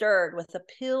 stirred with a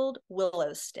peeled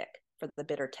willow stick for the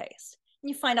bitter taste. And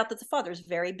you find out that the father is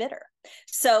very bitter.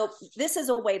 So this is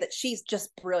a way that she's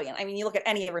just brilliant. I mean, you look at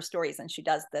any of her stories and she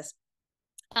does this.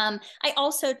 I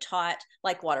also taught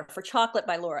Like Water for Chocolate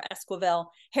by Laura Esquivel,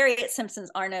 Harriet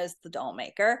Simpson's Arno's The Doll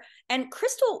Maker, and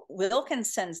Crystal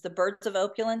Wilkinson's The Birds of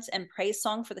Opulence and Praise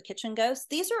Song for the Kitchen Ghost.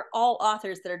 These are all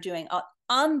authors that are doing an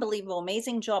unbelievable,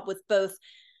 amazing job with both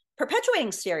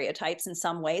perpetuating stereotypes in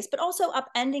some ways, but also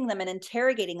upending them and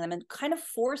interrogating them and kind of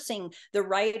forcing the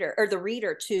writer or the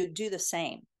reader to do the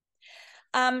same.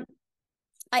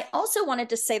 I also wanted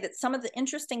to say that some of the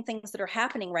interesting things that are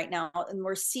happening right now, and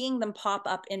we're seeing them pop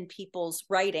up in people's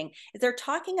writing, is they're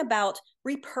talking about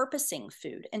repurposing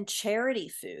food and charity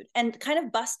food and kind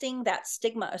of busting that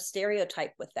stigma or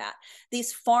stereotype with that.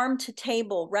 These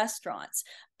farm-to-table restaurants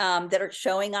that are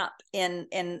showing up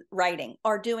in writing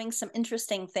are doing some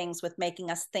interesting things with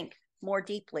making us think more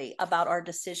deeply about our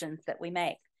decisions that we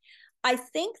make. I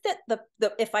think that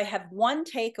if I have one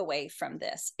takeaway from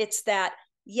this, it's that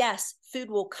yes, food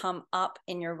will come up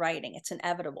in your writing. It's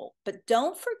inevitable. But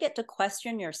don't forget to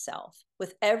question yourself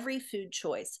with every food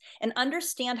choice and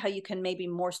understand how you can maybe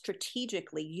more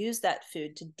strategically use that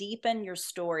food to deepen your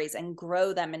stories and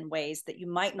grow them in ways that you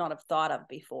might not have thought of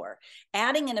before.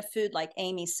 Adding in a food, like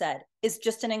Amy said, is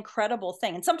just an incredible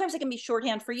thing. And sometimes it can be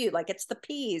shorthand for you, like it's the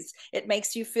peas. It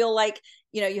makes you feel like,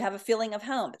 you have a feeling of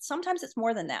home. But sometimes it's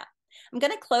more than that. I'm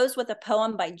going to close with a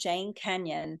poem by Jane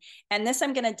Kenyon, and this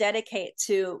I'm going to dedicate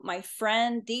to my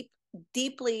friend,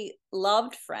 deeply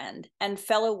loved friend and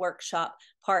fellow workshop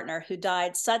partner who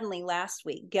died suddenly last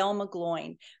week, Gail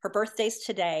McGloin. Her birthday's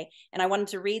today, and I wanted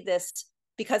to read this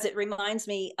because it reminds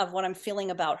me of what I'm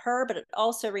feeling about her, but it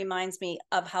also reminds me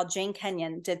of how Jane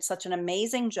Kenyon did such an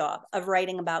amazing job of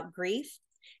writing about grief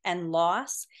and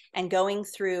loss and going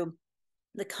through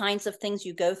the kinds of things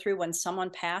you go through when someone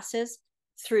passes,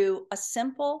 through a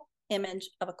simple image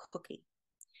of a cookie.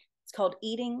 It's called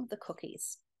Eating the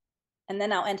Cookies. And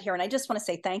then I'll end here. And I just want to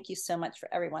say thank you so much for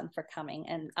everyone for coming.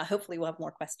 And hopefully we'll have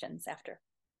more questions after.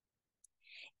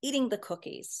 Eating the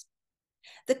cookies.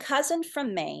 The cousin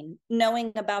from Maine,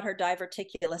 knowing about her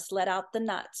diverticulus, let out the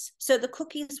nuts. So the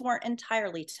cookies weren't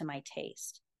entirely to my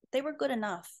taste. They were good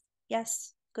enough.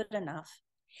 Yes, good enough.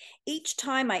 Each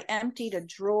time I emptied a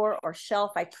drawer or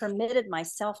shelf, I permitted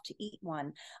myself to eat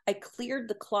one. I cleared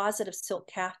the closet of silk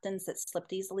caftans that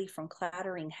slipped easily from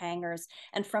clattering hangers,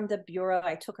 and from the bureau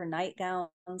I took her nightgowns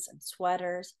and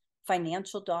sweaters,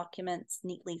 financial documents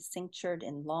neatly cinctured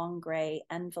in long gray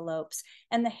envelopes,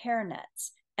 and the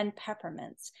hairnets and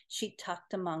peppermints she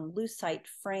tucked among lucite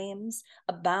frames,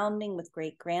 abounding with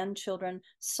great-grandchildren,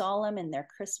 solemn in their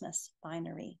Christmas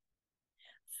finery.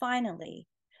 Finally,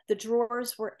 the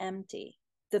drawers were empty,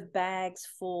 the bags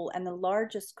full, and the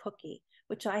largest cookie,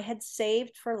 which I had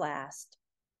saved for last,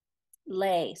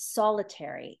 lay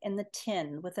solitary in the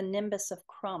tin with a nimbus of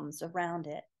crumbs around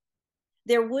it.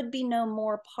 There would be no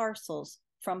more parcels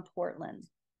from Portland.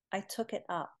 I took it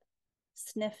up,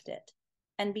 sniffed it,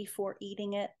 and before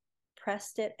eating it,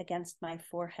 pressed it against my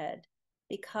forehead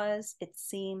because it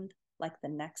seemed like the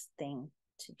next thing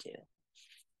to do.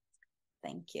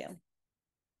 Thank you.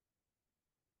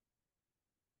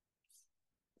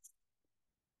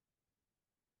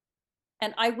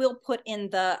 And I will put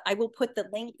the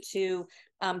link to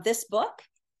this book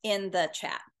in the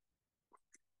chat.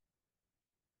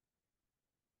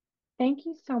 Thank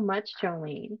you so much,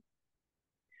 Jolene.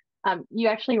 You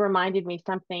actually reminded me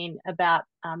something about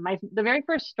the very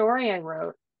first story I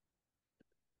wrote.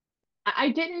 I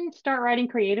didn't start writing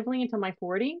creatively until my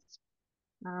 40s.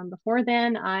 Before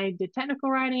then, I did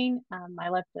technical writing. I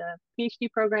left a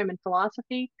PhD program in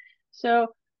philosophy. So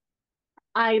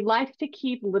I like to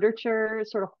keep literature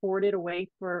sort of hoarded away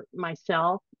for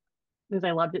myself because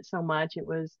I loved it so much. It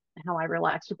was how I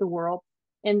relaxed with the world.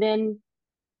 And then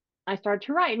I started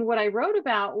to write. And what I wrote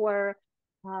about were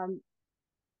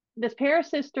this pair of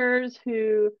sisters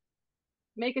who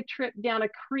make a trip down a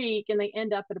creek and they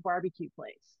end up at a barbecue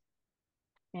place.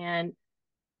 And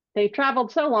they've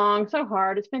traveled so long, so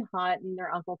hard, it's been hot, and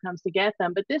their uncle comes to get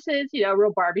them. But this is, a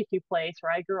real barbecue place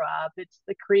where I grew up. It's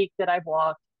the creek that I've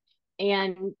walked.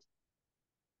 And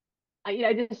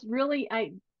I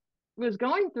was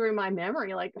going through my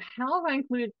memory, like, how have I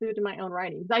included food in my own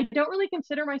writings? I don't really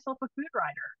consider myself a food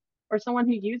writer or someone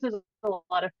who uses a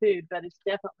lot of food, but it's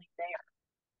definitely there.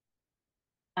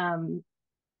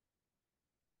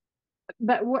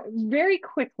 But very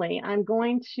quickly, I'm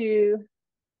going to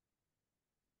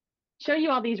show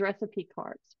you all these recipe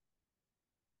cards.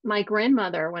 My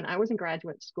grandmother, when I was in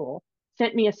graduate school,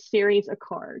 sent me a series of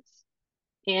cards.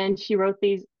 And she wrote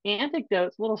these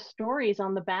anecdotes, little stories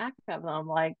on the back of them,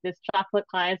 like this chocolate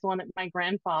pie is one that my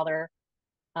grandfather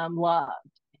loved.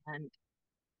 And,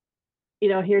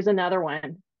 here's another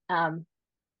one. My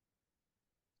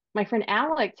friend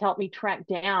Alex helped me track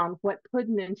down what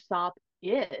pudding and sop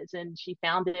is. And she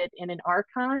found it in an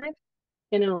archive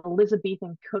in an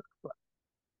Elizabethan cookbook.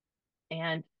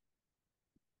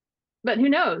 But who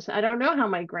knows? I don't know how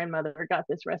my grandmother got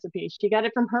this recipe. She got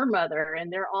it from her mother,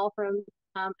 and they're all from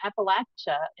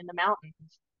Appalachia in the mountains.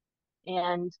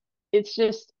 And it's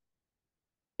a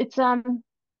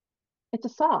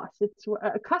sauce. It's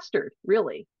a custard,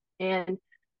 really. And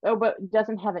but it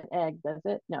doesn't have an egg, does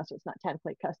it? No, so it's not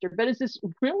technically custard. But it's this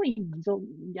really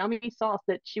yummy sauce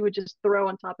that she would just throw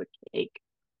on top of cake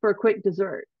for a quick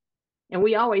dessert. And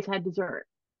we always had dessert.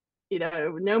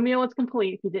 No meal was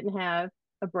complete if you didn't have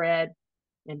a bread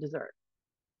and dessert.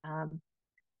 And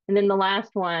then the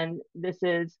last one, this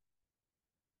is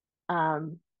a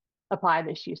pie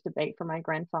that she used to bake for my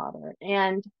grandfather.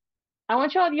 And I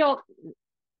want y'all,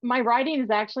 my writing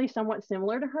is actually somewhat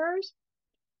similar to hers.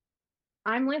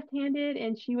 I'm left-handed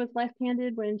and she was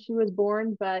left-handed when she was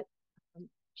born, but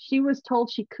she was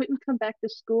told she couldn't come back to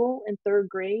school in 3rd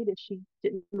grade if she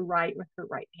didn't write with her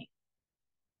right hand.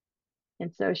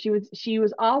 And so she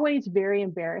was always very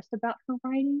embarrassed about her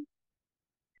writing.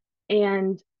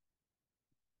 And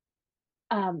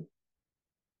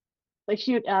like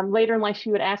she would later in life,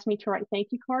 she would ask me to write thank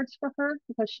you cards for her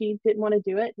because she didn't want to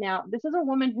do it. Now, this is a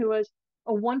woman who was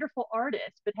a wonderful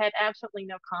artist, but had absolutely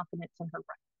no confidence in her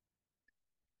writing.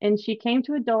 And she came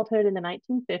to adulthood in the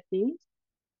 1950s,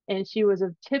 and she was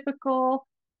a typical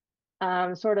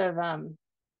sort of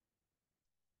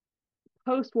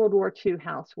post-World War II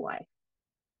housewife.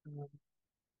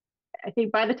 I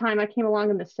think by the time I came along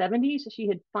in the 70s, she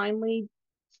had finally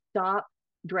stopped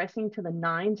dressing to the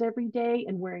nines every day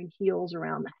and wearing heels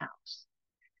around the house.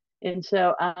 And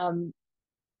so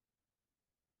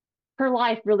her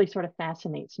life really sort of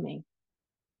fascinates me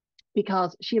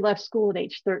because she left school at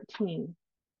age 13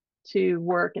 to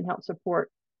work and help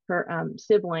support her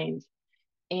siblings.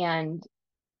 And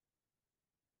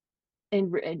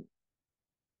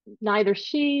neither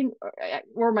she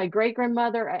or my great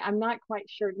grandmother, I'm not quite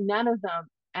sure, none of them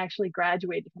actually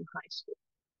graduated from high school.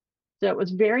 So it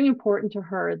was very important to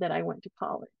her that I went to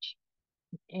college.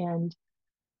 And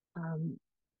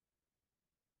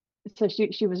so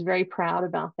she was very proud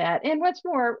about that. And what's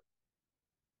more,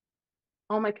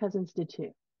 all my cousins did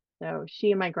too. So she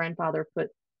and my grandfather put,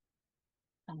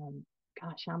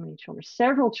 gosh, how many children?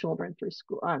 Several children through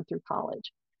school, through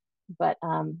college. But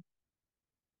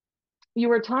you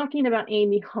were talking about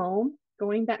Amy home,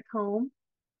 going back home,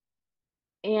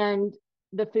 and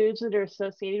the foods that are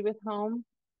associated with home.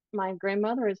 My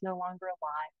grandmother is no longer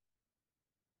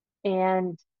alive.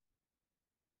 And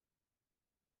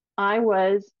I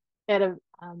was at a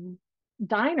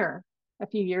diner a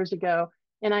few years ago,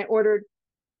 and I ordered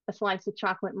a slice of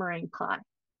chocolate meringue pie.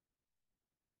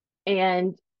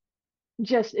 And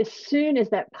just as soon as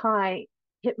that pie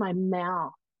hit my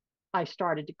mouth, I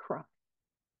started to cry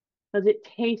because it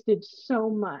tasted so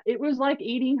much. It was like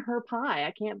eating her pie.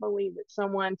 I can't believe that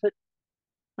someone put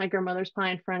my grandmother's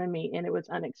pie in front of me, and it was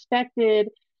unexpected.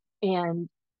 And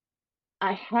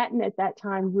I hadn't at that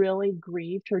time really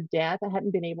grieved her death. I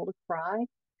hadn't been able to cry.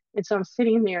 And so I'm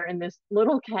sitting there in this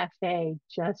little cafe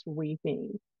just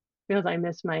weeping because I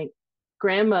miss my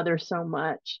grandmother so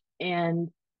much. And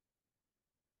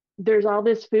there's all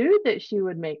this food that she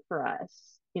would make for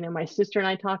us. You know, my sister and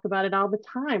I talk about it all the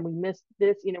time. We miss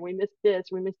this, you know, we miss this,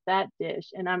 we miss that dish.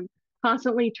 And I'm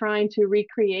constantly trying to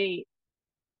recreate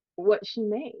what she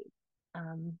made.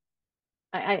 Um,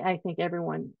 I think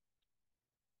everyone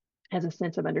has a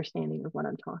sense of understanding of what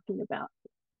I'm talking about.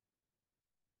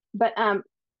 But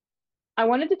I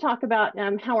wanted to talk about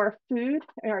how our food,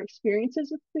 our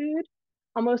experiences with food,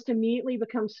 almost immediately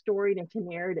become storied into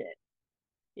narrative.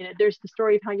 You know, there's the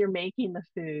story of how you're making the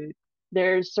food,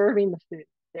 there's serving the food,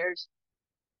 there's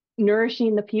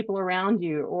nourishing the people around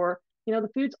you, or, you know, the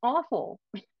food's awful,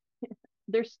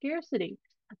 there's scarcity.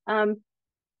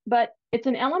 But it's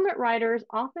an element writers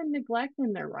often neglect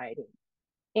in their writing.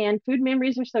 And food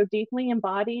memories are so deeply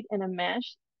embodied and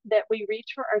enmeshed that we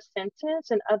reach for our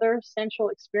senses and other central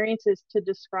experiences to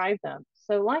describe them.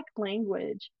 So, like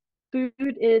language, food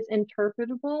is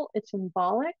interpretable, it's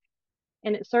symbolic,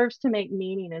 and it serves to make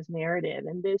meaning as narrative.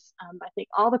 And this, I think,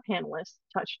 all the panelists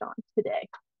touched on today.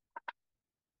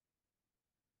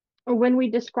 When we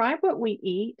describe what we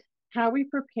eat, how we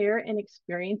prepare and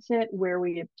experience it, where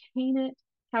we obtain it,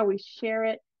 how we share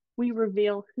it, we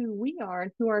reveal who we are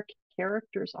and who our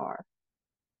characters are.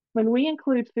 When we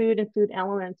include food and food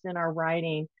elements in our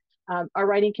writing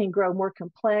can grow more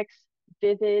complex,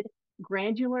 vivid,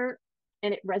 granular,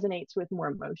 and it resonates with more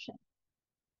emotion.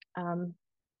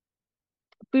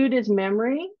 Food is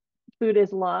memory, food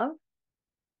is love.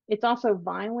 It's also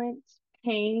violence,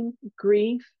 pain,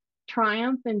 grief,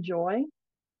 triumph, and joy.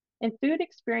 And food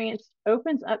experience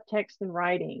opens up text and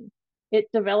writing. It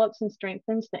develops and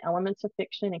strengthens the elements of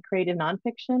fiction and creative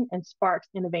nonfiction and sparks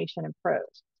innovation in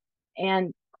prose.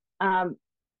 And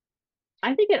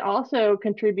I think it also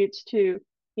contributes to,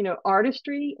 you know,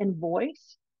 artistry and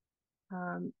voice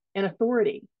and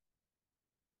authority.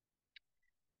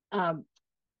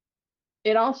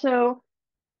 It also,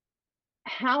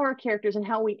 how our characters and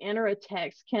how we enter a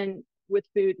text can, with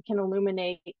food, can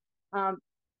illuminate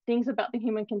things about the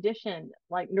human condition,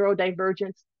 like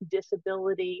neurodivergence,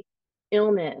 disability,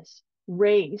 illness,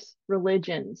 race,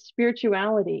 religion,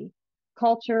 spirituality,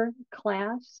 culture,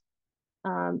 class.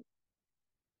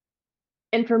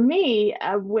 And for me,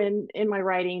 when in my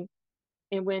writing,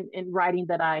 and when in writing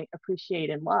that I appreciate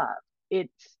and love, it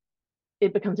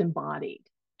becomes embodied.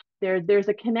 There's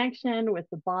a connection with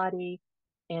the body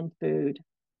and food.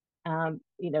 You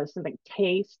know, something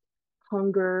taste,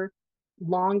 hunger,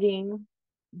 longing,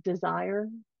 desire.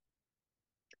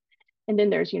 And then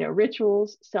there's, you know,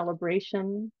 rituals,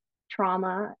 celebration,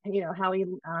 trauma. You know, how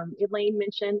Elaine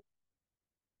mentioned,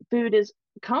 food is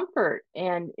comfort,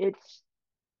 and it's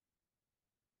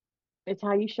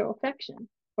how you show affection,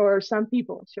 or some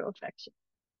people show affection.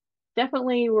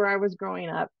 Definitely where I was growing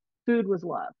up, food was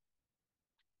love.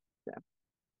 So,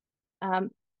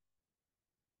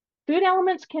 food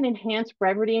elements can enhance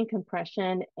brevity and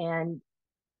compression, and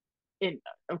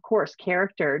of course,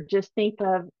 character. Just think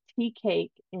of tea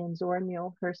cake in Zora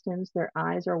Neale Hurston's Their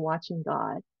Eyes Are Watching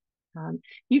God.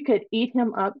 You could eat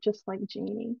him up just like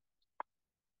Jeannie.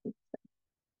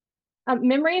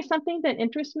 Memory is something that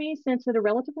interests me since at a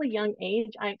relatively young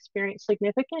age, I experienced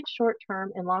significant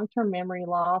short-term and long-term memory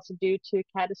loss due to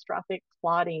catastrophic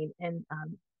clotting and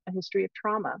a history of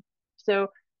trauma. So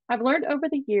I've learned over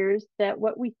the years that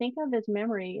what we think of as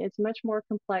memory is much more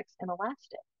complex and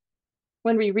elastic.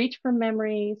 When we reach for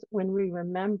memories, when we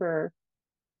remember,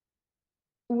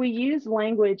 we use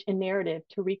language and narrative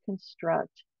to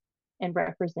reconstruct and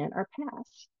represent our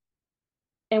past.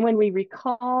 And when we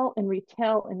recall and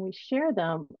retell and we share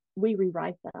them, we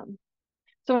rewrite them.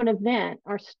 So an event,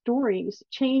 our stories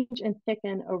change and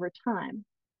thicken over time.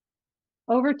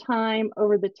 Over time,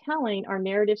 over the telling, our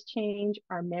narratives change,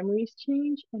 our memories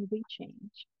change, and we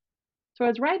change. So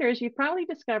as writers, you've probably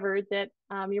discovered that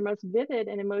your most vivid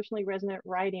and emotionally resonant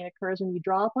writing occurs when you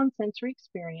draw upon sensory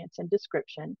experience and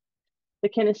description, the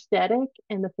kinesthetic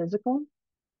and the physical.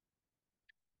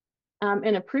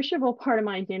 An appreciable part of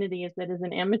my identity is that as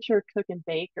an amateur cook and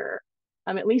baker,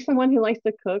 at least someone who likes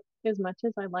to cook as much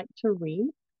as I like to read.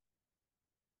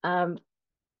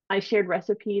 I shared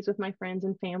recipes with my friends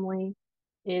and family.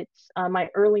 It's my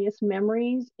earliest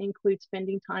memories include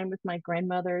spending time with my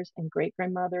grandmothers and great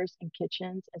grandmothers in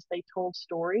kitchens as they told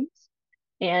stories.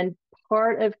 And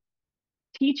part of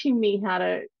teaching me how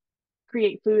to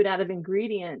create food out of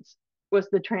ingredients was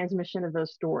the transmission of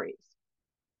those stories.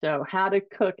 So how to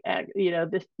cook,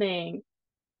 this thing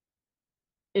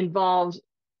involves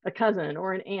a cousin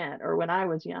or an aunt or when I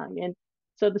was young. And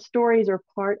so the stories are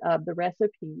part of the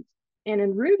recipes. And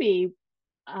in Ruby,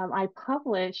 I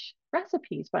publish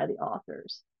recipes by the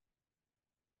authors.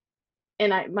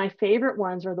 And my favorite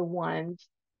ones are the ones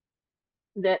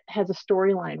that has a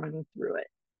storyline running through it.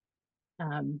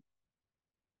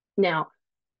 Now,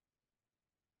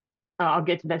 I'll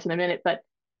get to this in a minute, but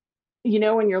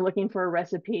when you're looking for a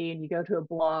recipe and you go to a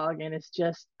blog and it's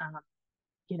just,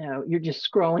 you're just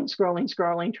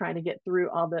scrolling, trying to get through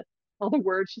all the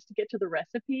words just to get to the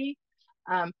recipe.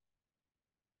 I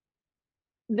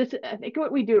think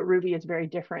what we do at Ruby is very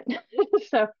different.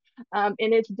 So, and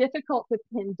it's difficult to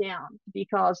pin down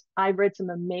because I've read some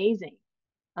amazing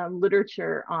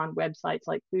literature on websites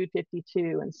like Food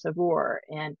 52 and Savor.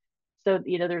 And so,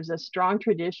 there's a strong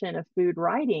tradition of food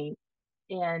writing.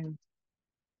 And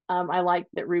I like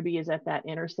that Ruby is at that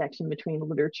intersection between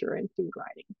literature and food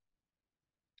writing.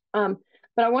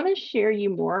 But I want to share you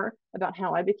more about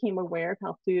how I became aware of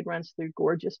how food runs through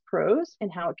gorgeous prose and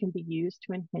how it can be used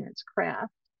to enhance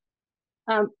craft.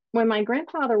 When my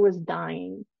grandfather was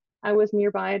dying, I was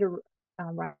nearby at a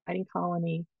writing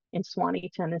colony in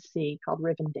Swanee, Tennessee called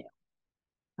Rivendell.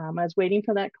 I was waiting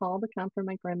for that call to come from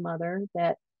my grandmother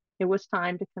that it was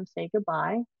time to come say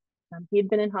goodbye. He had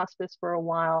been in hospice for a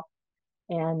while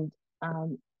and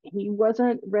he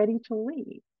wasn't ready to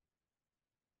leave.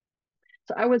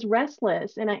 So I was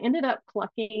restless and I ended up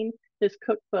plucking this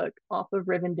cookbook off of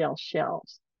Rivendell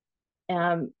shelves.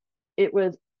 It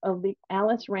was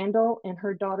Alice Randall and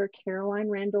her daughter Caroline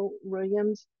Randall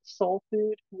Williams' Soul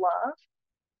Food Love,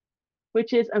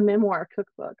 which is a memoir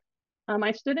cookbook.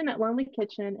 I stood in that lonely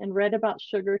kitchen and read about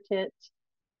sugar tits,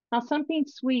 how something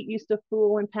sweet used to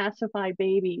fool and pacify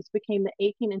babies became the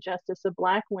aching injustice of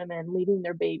Black women leaving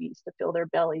their babies to fill their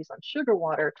bellies on sugar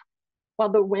water while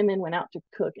the women went out to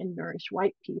cook and nourish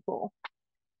white people.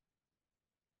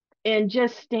 And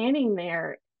just standing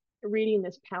there reading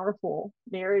this powerful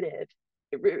narrative,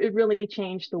 it really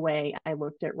changed the way I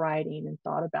looked at writing and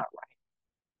thought about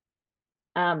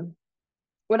writing.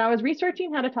 When I was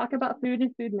researching how to talk about food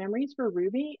and food memories for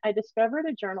Ruby, I discovered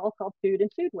a journal called Food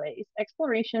and Foodways,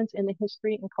 Explorations in the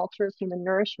History and Culture of Human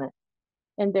Nourishment.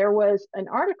 And there was an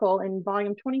article in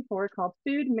volume 24 called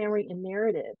Food, Memory, and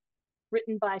Narrative,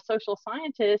 written by social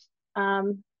scientists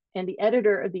and the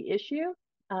editor of the issue,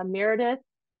 Meredith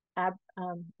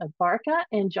Abarca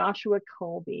and Joshua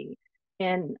Colby.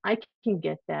 And I can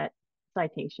get that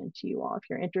citation to you all if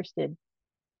you're interested.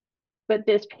 But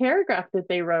this paragraph that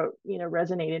they wrote,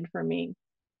 resonated for me.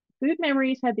 Food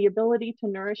memories have the ability to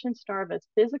nourish and starve us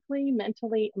physically,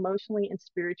 mentally, emotionally, and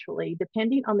spiritually,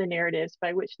 depending on the narratives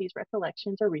by which these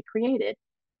recollections are recreated.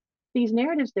 These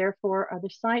narratives, therefore, are the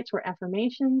sites where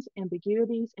affirmations,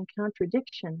 ambiguities, and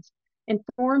contradictions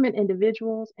inform an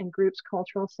individual's and groups'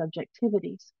 cultural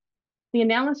subjectivities. The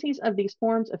analyses of these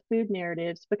forms of food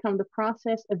narratives become the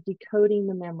process of decoding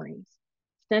the memories,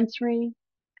 sensory,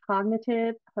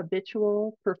 cognitive,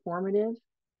 habitual, performative,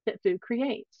 that food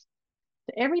creates.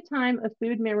 So every time a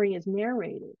food memory is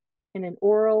narrated in an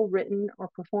oral, written, or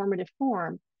performative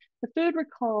form, the food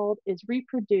recalled is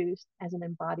reproduced as an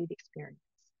embodied experience.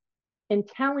 In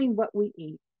telling what we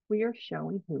eat, we are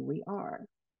showing who we are.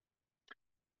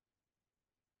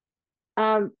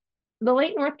 The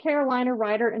late North Carolina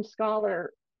writer and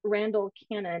scholar Randall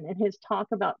Cannon, in his talk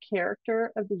about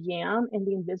character of the yam and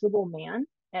the invisible man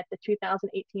at the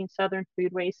 2018 Southern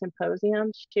Foodways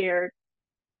Symposium, shared,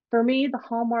 "For me, the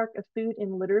hallmark of food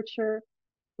in literature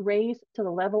raised to the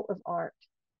level of art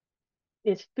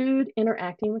is food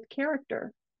interacting with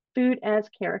character, food as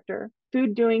character,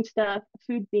 food doing stuff,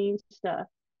 food being stuff,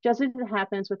 just as it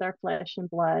happens with our flesh and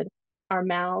blood, our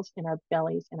mouths and our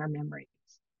bellies and our memories.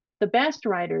 The best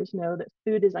writers know that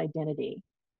food is identity,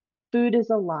 food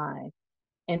is alive,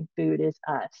 and food is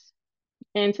us."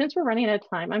 And since we're running out of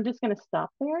time, I'm just going to stop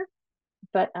there.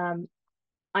 But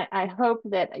I hope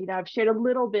that, I've shared a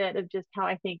little bit of just how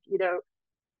I think,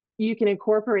 you can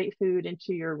incorporate food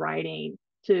into your writing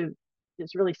to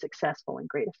just really successful and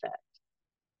great effect.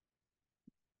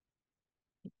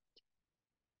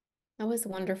 That was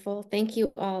wonderful. Thank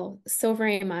you all so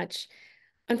very much.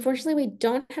 Unfortunately, we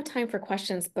don't have time for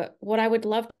questions, but what I would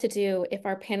love to do if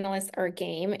our panelists are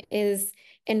game is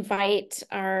invite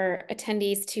our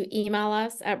attendees to email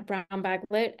us at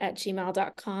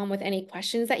brownbaglit@gmail.com with any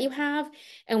questions that you have,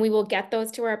 and we will get those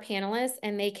to our panelists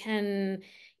and they can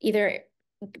either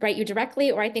write you directly,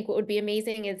 or I think what would be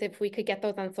amazing is if we could get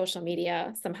those on social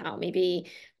media somehow, maybe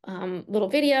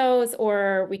little videos,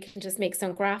 or we can just make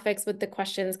some graphics with the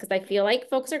questions, because I feel like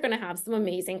folks are going to have some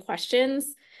amazing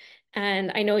questions.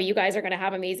 And I know you guys are going to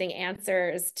have amazing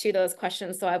answers to those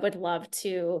questions. So I would love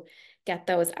to get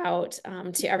those out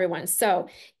to everyone. So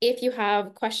if you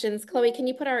have questions, Chloe, can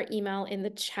you put our email in the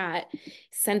chat?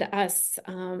 Send us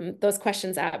those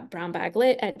questions at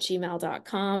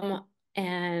brownbaglit@gmail.com.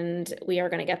 And we are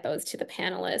going to get those to the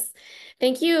panelists.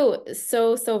 Thank you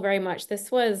so very much. This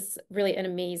was really an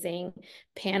amazing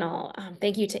panel.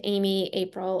 Thank you to Amy,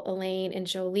 April, Elaine, and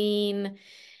Jolene.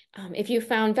 If you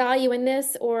found value in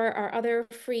this or our other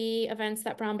free events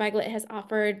that Brown Bag Lit has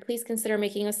offered, please consider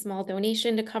making a small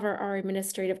donation to cover our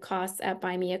administrative costs at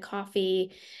Buy Me a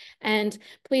Coffee. And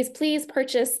please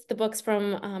purchase the books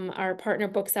from our partner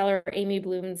bookseller, Amy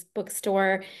Bloom's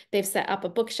bookstore. They've set up a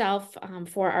bookshelf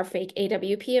for our fake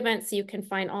AWP event, so you can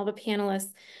find all the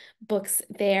panelists' books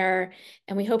there.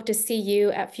 And we hope to see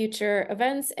you at future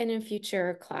events and in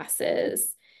future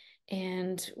classes.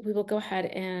 And we will go ahead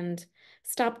and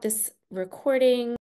stop this recording.